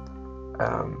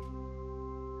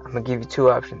I'm gonna give you two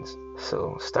options.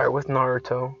 So start with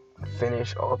Naruto,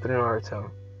 finish all through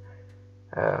Naruto,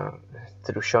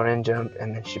 through Shonen Jump,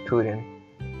 and then Shippuden.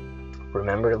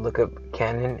 Remember to look up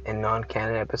canon and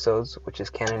non-canon episodes, which is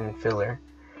canon and filler.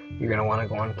 You're gonna want to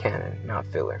go on canon, not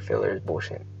filler. Filler is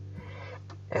bullshit.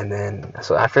 And then,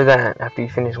 so after that, after you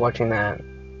finish watching that,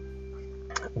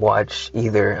 watch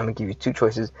either, I'm gonna give you two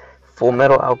choices: Full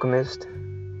Metal Alchemist,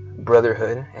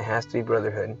 Brotherhood. It has to be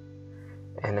Brotherhood,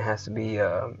 and it has to be.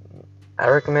 I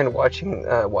recommend watching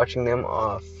them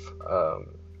off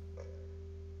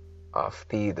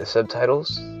the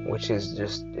subtitles, which is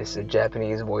just, it's a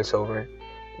Japanese voiceover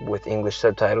with English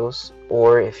subtitles.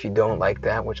 Or if you don't like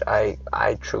that, which I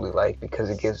truly like, because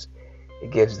it gives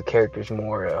the characters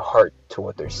more heart to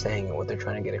what they're saying and what they're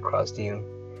trying to get across to you.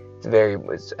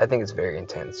 I think it's very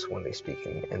intense when they speak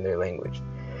in their language.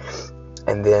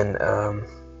 And then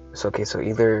so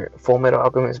either Full Metal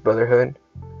Alchemist Brotherhood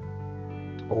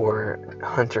or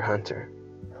Hunter x Hunter.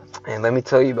 And let me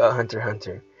tell you about Hunter x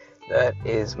Hunter. That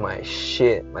is my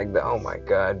shit. Oh my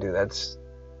god, dude, that's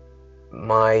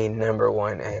my number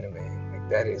one anime. Like,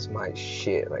 that is my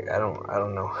shit. Like, I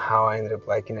don't know how I ended up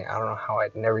liking it. I don't know how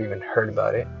I'd never even heard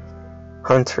about it.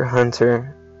 Hunter x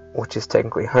Hunter, which is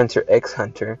technically Hunter x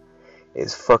Hunter,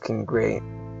 is fucking great.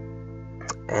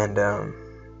 And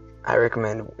I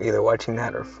recommend either watching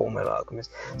that or Full Metal Alchemist.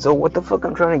 So what the fuck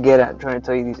I'm trying to get at, trying to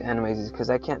tell you these animes, is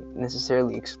because I can't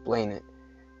necessarily explain it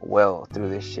well through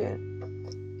this shit,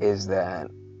 is that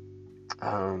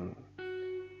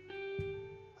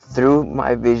through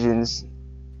my visions,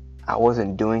 I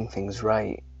wasn't doing things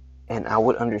right, and I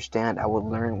would understand, I would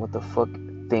learn what the fuck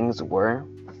things were,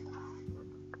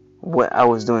 what I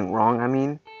was doing wrong, I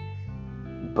mean.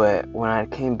 But when I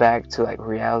came back to like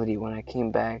reality, when I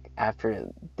came back after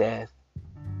death,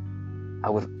 I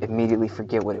would immediately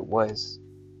forget what it was,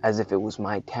 as if it was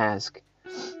my task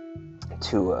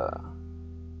to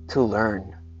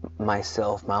learn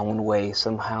myself, my own way,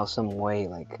 somehow, some way,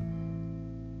 like,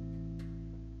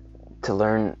 to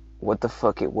learn what the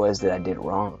fuck it was that I did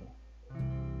wrong.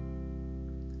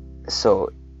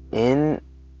 So in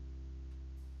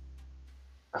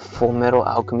Full Metal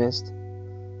Alchemist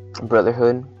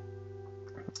Brotherhood,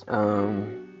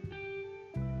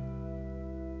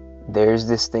 there's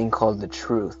this thing called the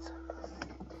truth.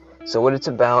 So what it's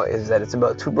about is that it's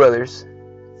about two brothers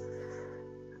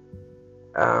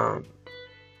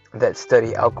that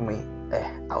study alchemy,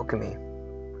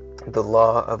 the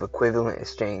law of equivalent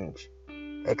exchange.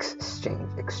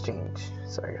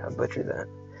 Sorry, I butchered that.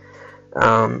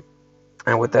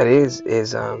 And what that is they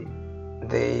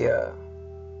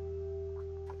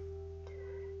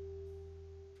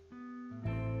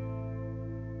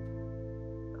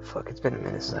it's been a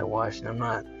minute since I watched, and I'm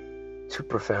not too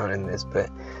profound in this, but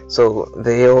so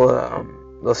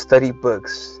they'll study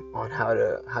books on how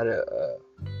to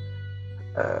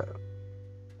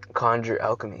conjure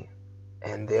alchemy,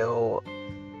 and they'll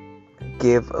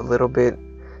give a little bit.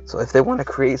 So if they want to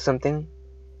create something,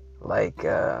 if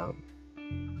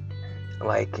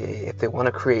they want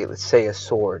to create, let's say, a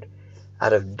sword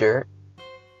out of dirt,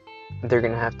 they're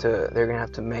gonna have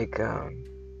to make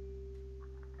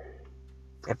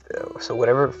so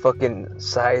whatever fucking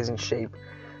size and shape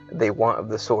they want of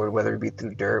the sword, whether it be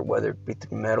through dirt, whether it be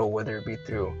through metal, whether it be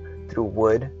through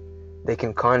wood, they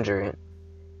can conjure it,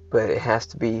 but it has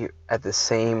to be at the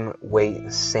same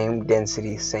weight, same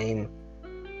density, same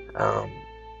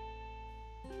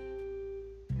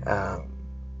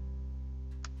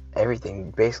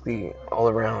everything, basically all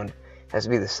around has to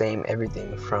be the same.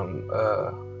 Everything from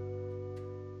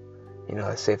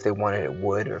let's say if they wanted it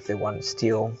wood, or if they wanted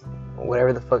steel,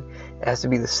 whatever the fuck, it has to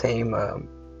be the same. What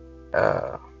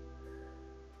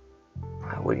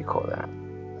do you call that?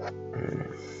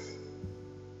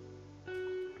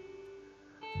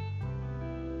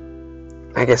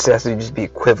 I guess it has to just be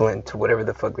equivalent to whatever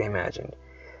the fuck they imagined,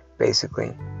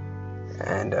 basically.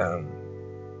 And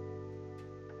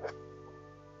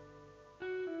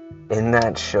in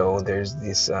that show, there's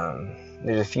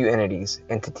a few entities,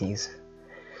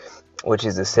 which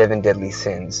is the 7 Deadly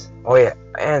Sins. Oh yeah,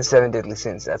 and 7 Deadly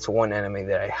Sins. That's one anime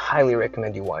that I highly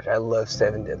recommend you watch. I love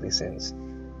 7 Deadly Sins.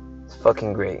 It's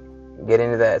fucking great. Get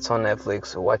into that. It's on Netflix,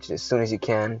 so watch it as soon as you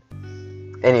can.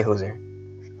 Any hooser.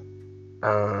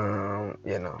 I'm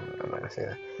not gonna say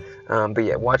that. But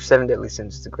yeah, watch 7 Deadly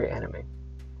Sins. It's a great anime.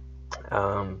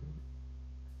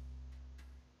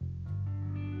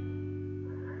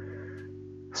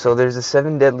 So there's the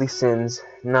 7 Deadly Sins,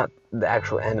 not the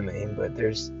actual anime, but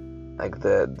there's like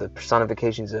the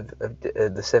personifications of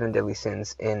the 7 Deadly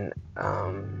Sins in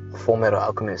Full Metal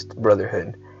Alchemist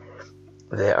Brotherhood.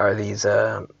 There are these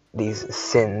these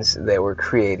sins that were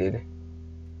created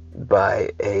by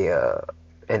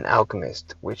an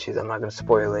alchemist, which is, I'm not going to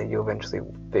spoil it, you'll eventually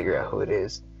figure out who it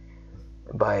is,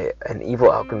 by an evil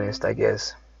alchemist, I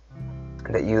guess,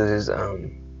 that uses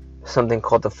something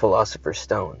called the Philosopher's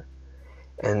Stone.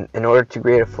 And in order to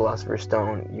create a Philosopher's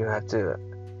Stone, you have to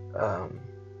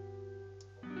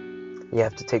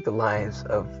take the lives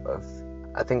of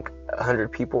I think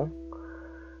 100 people,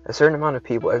 a certain amount of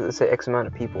people, let's say X amount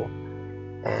of people,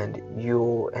 and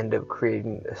you'll end up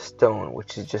creating a stone,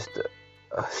 which is just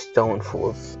a stone full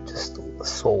of just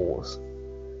souls.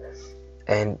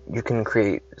 And you can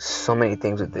create so many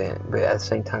things with it, but at the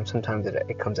same time, sometimes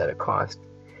it comes at a cost.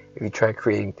 If you try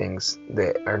creating things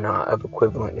that are not of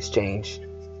equivalent exchange,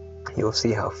 you'll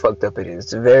see how fucked up it is.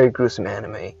 It's a very gruesome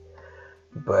anime,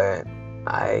 but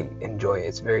I enjoy it.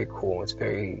 It's very cool. It's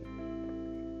very,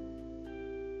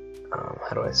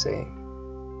 how do I say,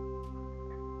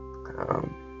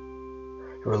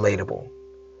 relatable.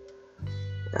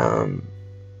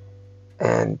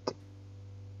 And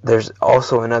there's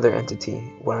also another entity.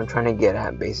 What I'm trying to get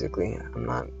at, basically, I'm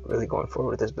not really going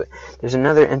forward with this, but there's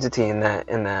another entity in that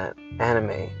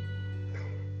anime.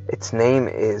 Its name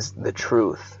is the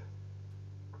Truth.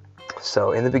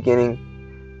 So in the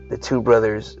beginning, the two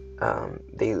brothers,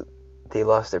 they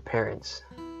lost their parents.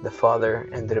 The father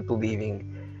ended up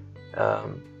leaving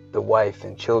the wife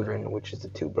and children, which is the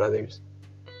two brothers,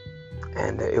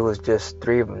 and it was just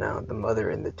three of them now, the mother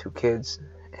and the two kids.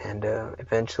 And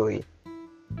eventually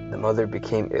the mother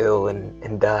became ill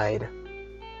and died,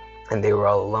 and they were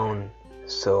all alone.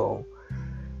 So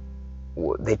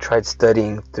they tried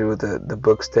studying through the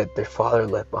books that their father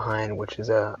left behind, which is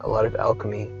a lot of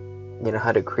alchemy, you know,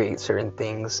 how to create certain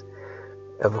things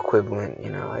of equivalent, you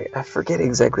know. I forget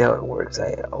exactly how it works.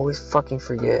 I always fucking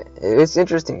forget. It's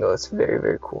interesting though. It's very,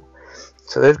 very cool.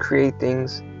 So they'd create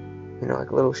things, you know,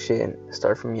 like little shit,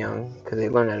 start from young, because they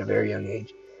learn at a very young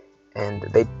age. And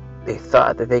they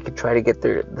thought that they could try to get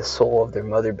the soul of their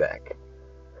mother back.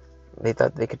 They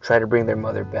thought they could try to bring their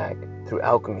mother back through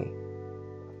alchemy.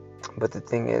 But the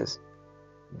thing is,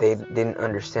 they didn't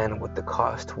understand what the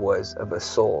cost was of a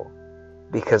soul.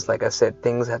 Because, like I said,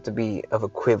 things have to be of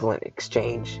equivalent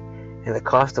exchange. And the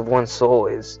cost of one soul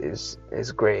is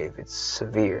grave. It's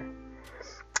severe.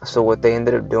 So what they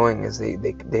ended up doing is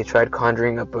they tried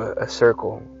conjuring up a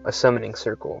circle, a summoning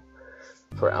circle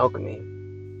for alchemy.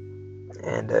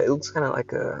 And it looks kind of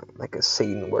like a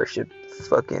Satan worship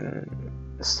fucking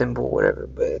symbol, whatever,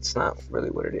 but it's not really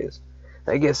what it is.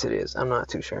 I guess it is. I'm not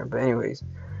too sure. But anyways,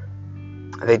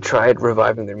 they tried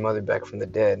reviving their mother back from the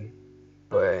dead,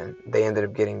 but they ended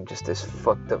up getting just this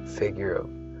fucked up figure of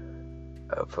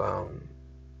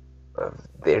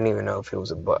they didn't even know if it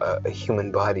was a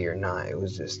human body or not. It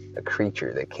was just a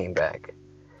creature that came back,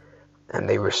 and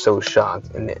they were so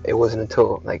shocked. And it wasn't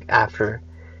until like after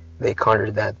they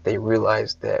conjured that they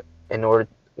realized that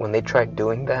when they tried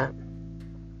doing that,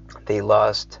 they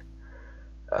lost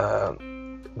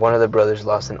one of the brothers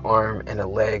lost an arm and a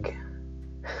leg.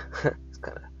 It's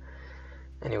kind of,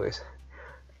 anyways,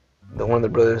 one of the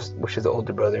brothers, which is the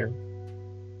older brother,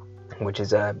 which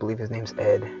is I believe his name's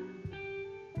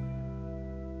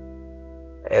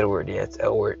Edward, yeah, it's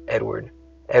Edward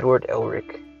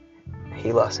Elric.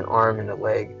 He lost an arm and a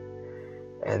leg.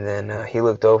 And then he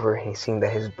looked over and he seen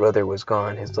that his brother was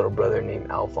gone. His little brother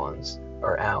named Alphonse,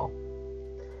 or Al.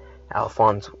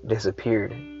 Alphonse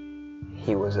disappeared.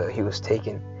 He was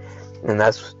taken. And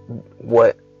that's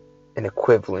what an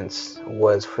equivalence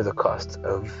was for the cost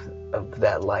of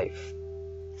that life.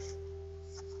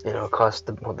 You know, it cost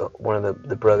one of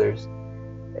the brothers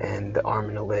and the arm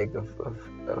and the leg of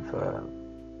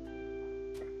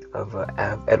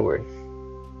Edward.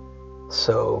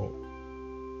 So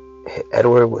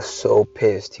Edward was so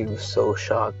pissed, he was so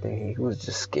shocked, and he was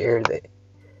just scared that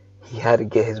he had to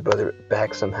get his brother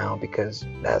back somehow, because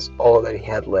that's all that he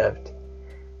had left.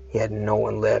 He had no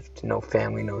one left, no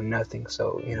family, no nothing.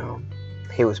 So, you know,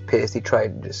 he was pissed. He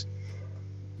tried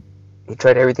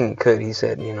everything he could. He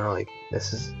said, you know, like,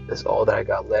 this is all that I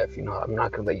got left, you know, I'm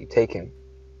not gonna let you take him.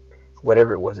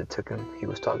 Whatever it was that took him, he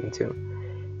was talking to.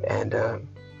 And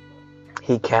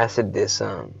he casted this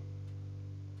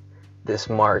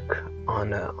mark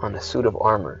on a suit of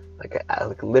armor, like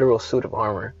a literal suit of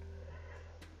armor,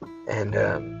 and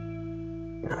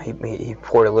you know, he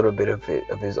poured a little bit of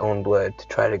his own blood to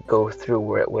try to go through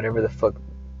whatever the fuck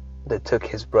that took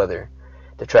his brother,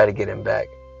 to try to get him back.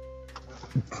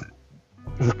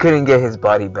 He couldn't get his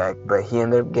body back, but he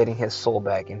ended up getting his soul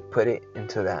back and put it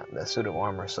into that suit of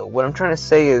armor. So what I'm trying to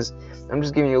say is, I'm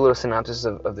just giving you a little synopsis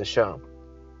of the show,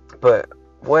 but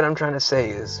what I'm trying to say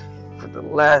is, for the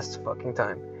last fucking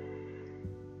time,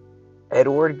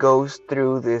 Edward goes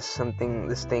through this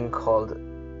thing called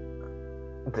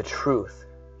the truth.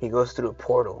 He goes through a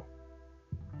portal,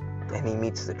 and he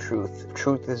meets the truth. The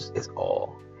truth is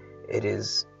all. It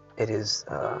is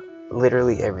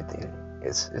literally everything.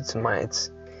 It's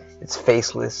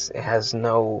faceless. It has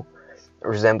no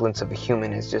resemblance of a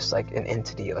human. It's just like an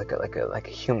entity, like a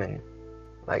human,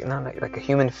 like a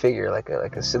human figure, like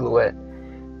a silhouette.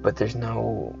 But there's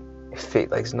no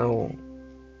there's no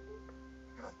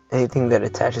anything that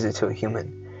attaches it to a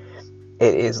human.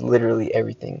 It is literally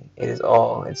everything. It is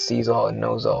all. It sees all. It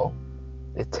knows all.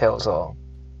 It tells all.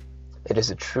 It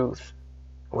is a truth.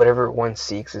 Whatever one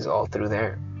seeks is all through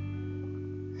there.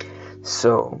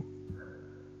 So,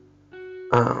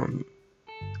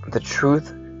 the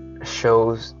truth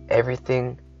shows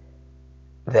everything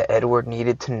that Edward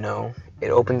needed to know. It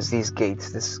opens these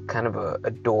gates, this kind of a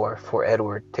door for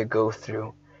Edward to go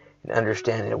through and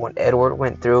understand it. When Edward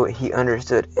went through it, he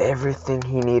understood everything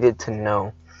he needed to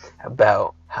know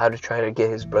about how to try to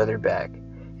get his brother back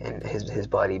and his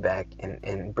body back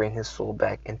and bring his soul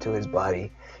back into his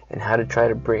body, and how to try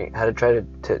to bring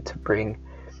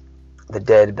the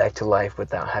dead back to life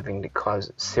without having to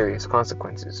cause serious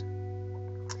consequences.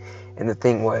 And the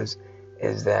thing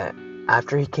is that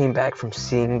after he came back from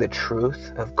seeing the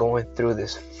truth, of going through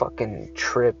this fucking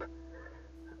trip,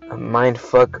 a mind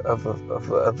fuck of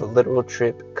a literal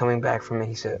trip, coming back from it,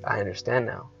 he said, I understand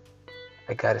now.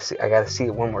 I gotta see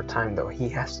it one more time, though. He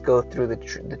has to go through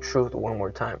the truth one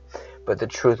more time, but the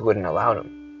truth wouldn't allow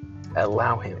him.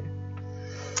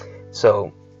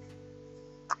 So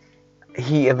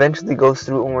he eventually goes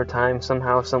through it one more time,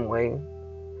 somehow, some way.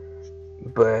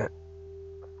 But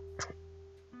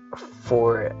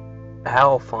for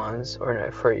Alphonse,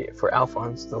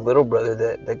 the little brother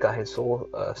that got his soul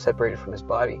separated from his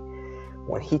body,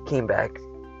 when he came back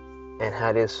and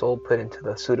had his soul put into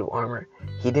the suit of armor,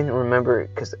 he didn't remember,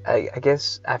 because I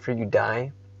guess after you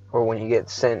die, or when you get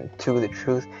sent to the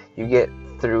truth, you get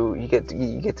to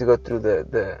go through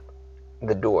the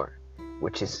door,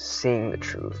 which is seeing the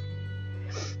truth.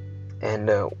 And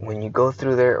when you go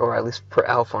through there, or at least for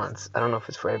Alphonse, I don't know if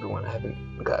it's for everyone, I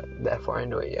haven't got that far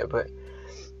into it yet, but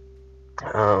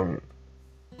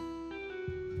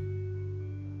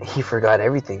he forgot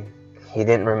everything. He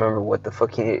didn't remember what the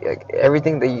fuck he needed. Like,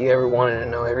 everything that you ever wanted to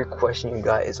know, every question you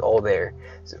got is all there.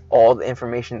 It's all the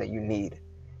information that you need,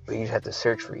 but you just have to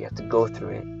search for it. You have to go through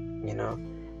it, you know.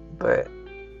 But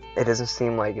it doesn't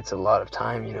seem like it's a lot of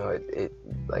time, you know. You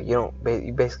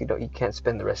can't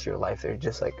spend the rest of your life there.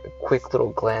 Just like a quick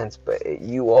little glance, but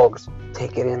you all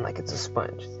take it in like it's a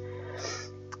sponge.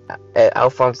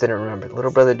 Alphonse didn't remember. The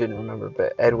little brother didn't remember,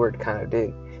 but Edward kind of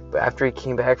did. But after he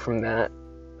came back from that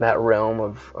realm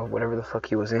of whatever the fuck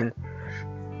he was in,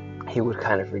 he would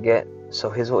kind of forget. So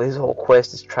his whole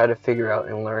quest is try to figure out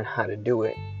and learn how to do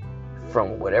it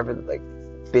from whatever like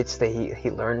bits that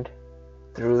he learned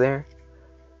through there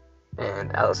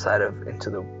and outside of into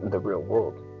the real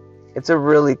world. It's a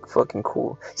really fucking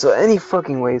cool. So any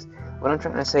fucking ways, what I'm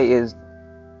trying to say is,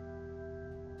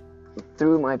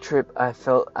 through my trip, I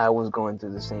felt I was going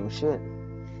through the same shit.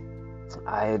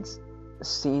 I had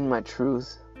seen my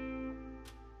truth.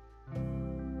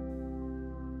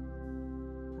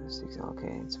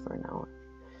 Okay, it's for an hour.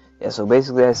 Yeah, so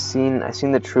basically I seen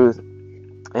the truth,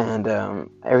 and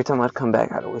every time I'd come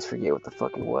back, I'd always forget what the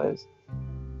fuck it was.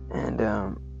 And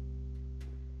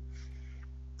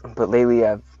but lately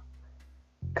I've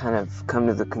kind of come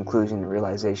to the conclusion and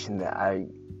realization that I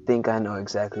think I know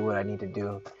exactly what I need to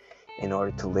do in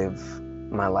order to live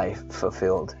my life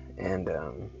fulfilled, and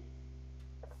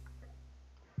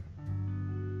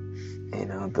you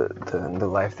know, the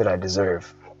life that I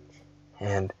deserve.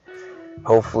 And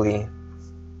hopefully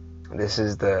this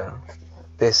is the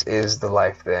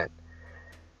life that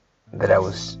I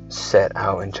was set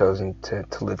out and chosen to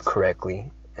live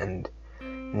correctly, and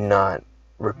not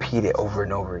repeat it over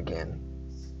and over again.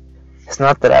 It's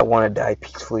not that I want to die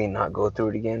peacefully and not go through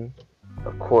it again.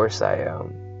 Of course I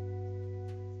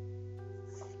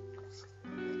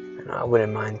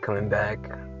wouldn't mind coming back,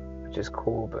 which is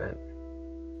cool, but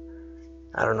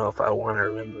I don't know if I want to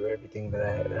remember everything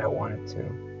that I wanted to.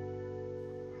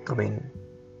 I mean,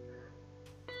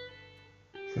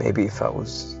 maybe if I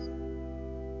was,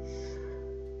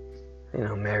 you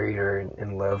know, married or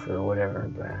in love or whatever,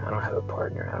 but I don't have a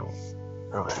partner. I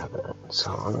don't have that,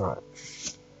 so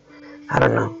I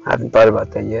don't know. I haven't thought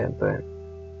about that yet, but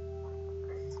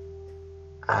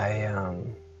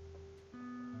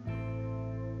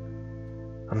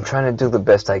I'm trying to do the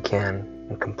best I can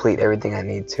and complete everything I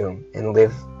need to, and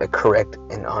live a correct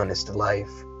and honest life,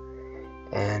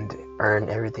 and earn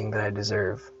everything that I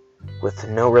deserve with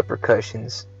no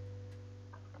repercussions,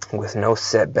 with no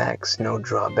setbacks, no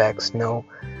drawbacks, no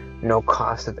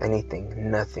cost of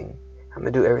anything, nothing. I'm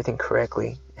gonna do everything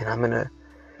correctly, and I'm gonna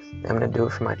do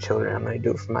it for my children. I'm gonna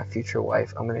do it for my future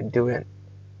wife. I'm gonna do it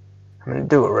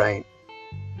right.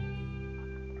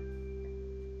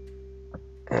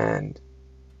 And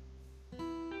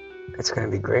it's gonna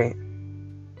be great.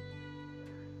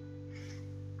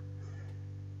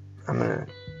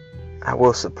 I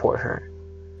will support her,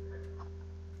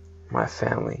 my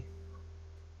family,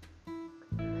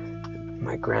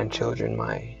 my grandchildren,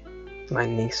 my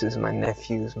nieces, my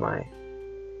nephews, my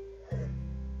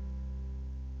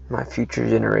future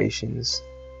generations.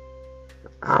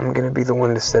 I'm gonna be the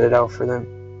one to set it out for them.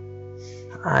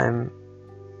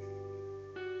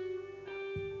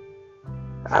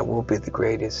 I will be the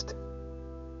greatest,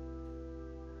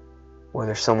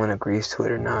 whether someone agrees to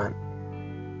it or not.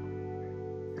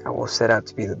 I will set out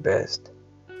to be the best.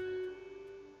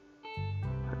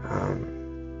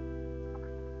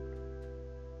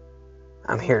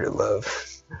 I'm here to love.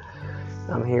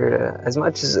 I'm here to, as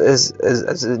much as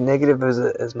negative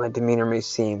as my demeanor may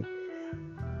seem,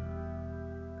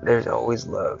 there's always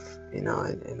love, and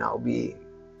I'll be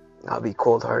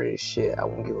cold-hearted as shit. I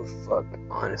won't give a fuck,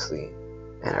 honestly,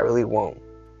 and I really won't.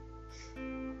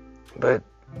 But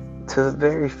to the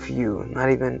very few, not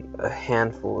even a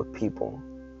handful of people,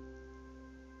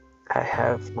 I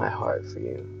have my heart for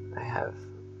you. I have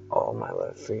all my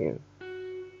love for you.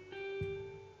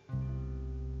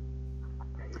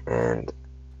 And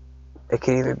it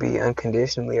could either be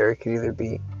unconditionally, or it could either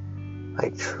be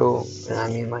like true, and I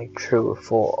mean like true,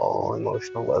 full, all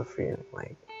emotional love for you.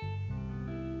 Like,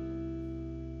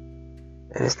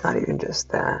 and it's not even just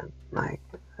that. Like,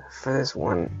 for this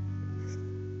one,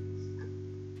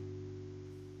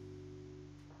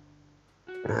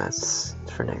 that's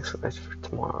for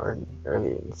tomorrow, or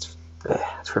early. It's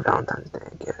for Valentine's Day,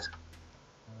 I guess.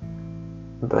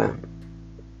 But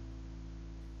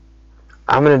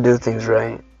I'm gonna do things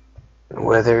right,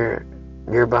 whether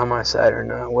you're by my side or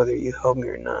not, whether you help me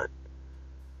or not.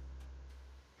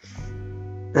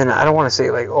 And I don't want to say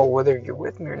like, oh, whether you're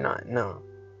with me or not. No.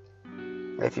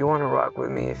 If you want to rock with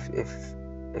me,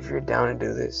 if you're down to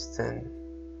do this, then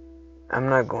I'm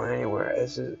not going anywhere.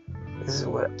 This is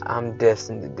what I'm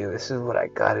destined to do. This is what I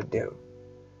gotta do.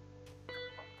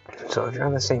 So if you're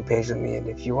on the same page with me, and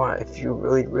if you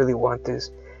really, really want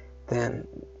this, then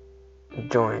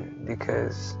join,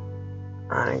 because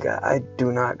I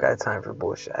do not got time for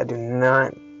bullshit. I do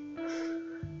not.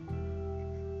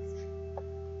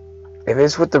 If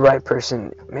it's with the right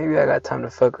person, maybe I got time to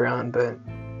fuck around, but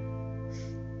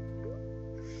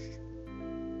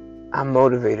I'm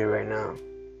motivated right now.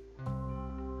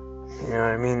 You know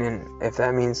what I mean? And if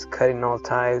that means cutting all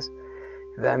ties,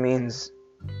 if that means,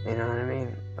 you know what I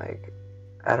mean? Like,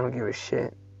 I don't give a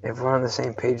shit. If we're on the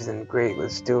same page, then great,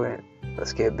 let's do it.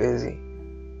 Let's get busy.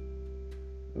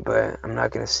 But I'm not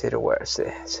gonna sit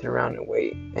around and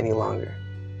wait any longer.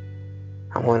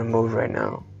 I want to move right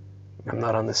now. I'm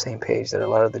not on the same page that a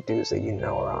lot of the dudes that you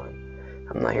know are on.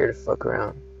 I'm not here to fuck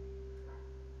around.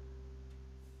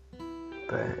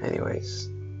 But anyways,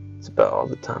 it's about all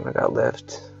the time I got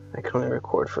left. I can only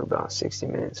record for about 60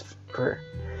 minutes per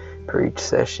each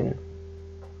session.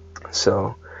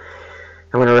 So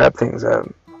I'm gonna wrap things up,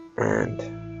 and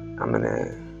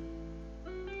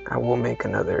I will make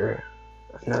another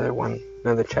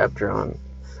chapter on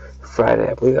Friday.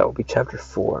 I believe that will be chapter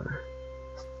 4.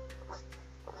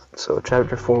 So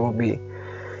chapter 4 will be,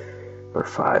 or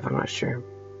 5, I'm not sure,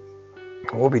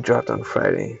 will be dropped on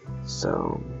Friday.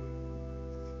 So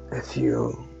if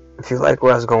you like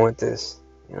where I was going with this,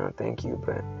 thank you.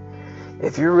 But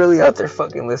if you're really out there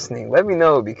fucking listening, let me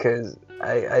know, because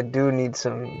I do need a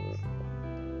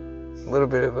little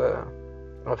bit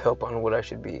of help on what I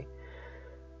should be,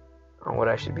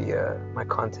 my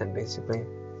content, basically.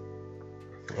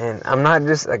 And I'm not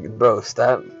just like, bro,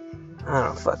 stop. I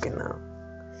don't fucking know.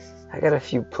 I got a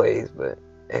few plays, but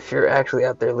if you're actually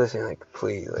out there listening, like,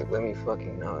 please, like, let me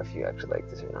fucking know if you actually like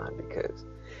this or not, because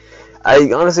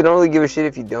I honestly don't really give a shit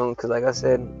if you don't, because like I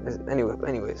said,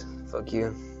 anyways, fuck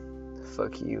you,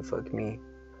 fuck me.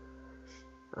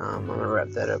 I'm gonna wrap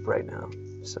that up right now.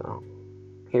 So,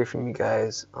 hear from you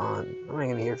guys I'm not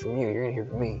gonna hear from you, you're gonna hear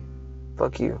from me.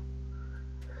 Fuck you.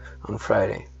 On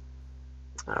Friday.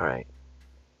 Alright.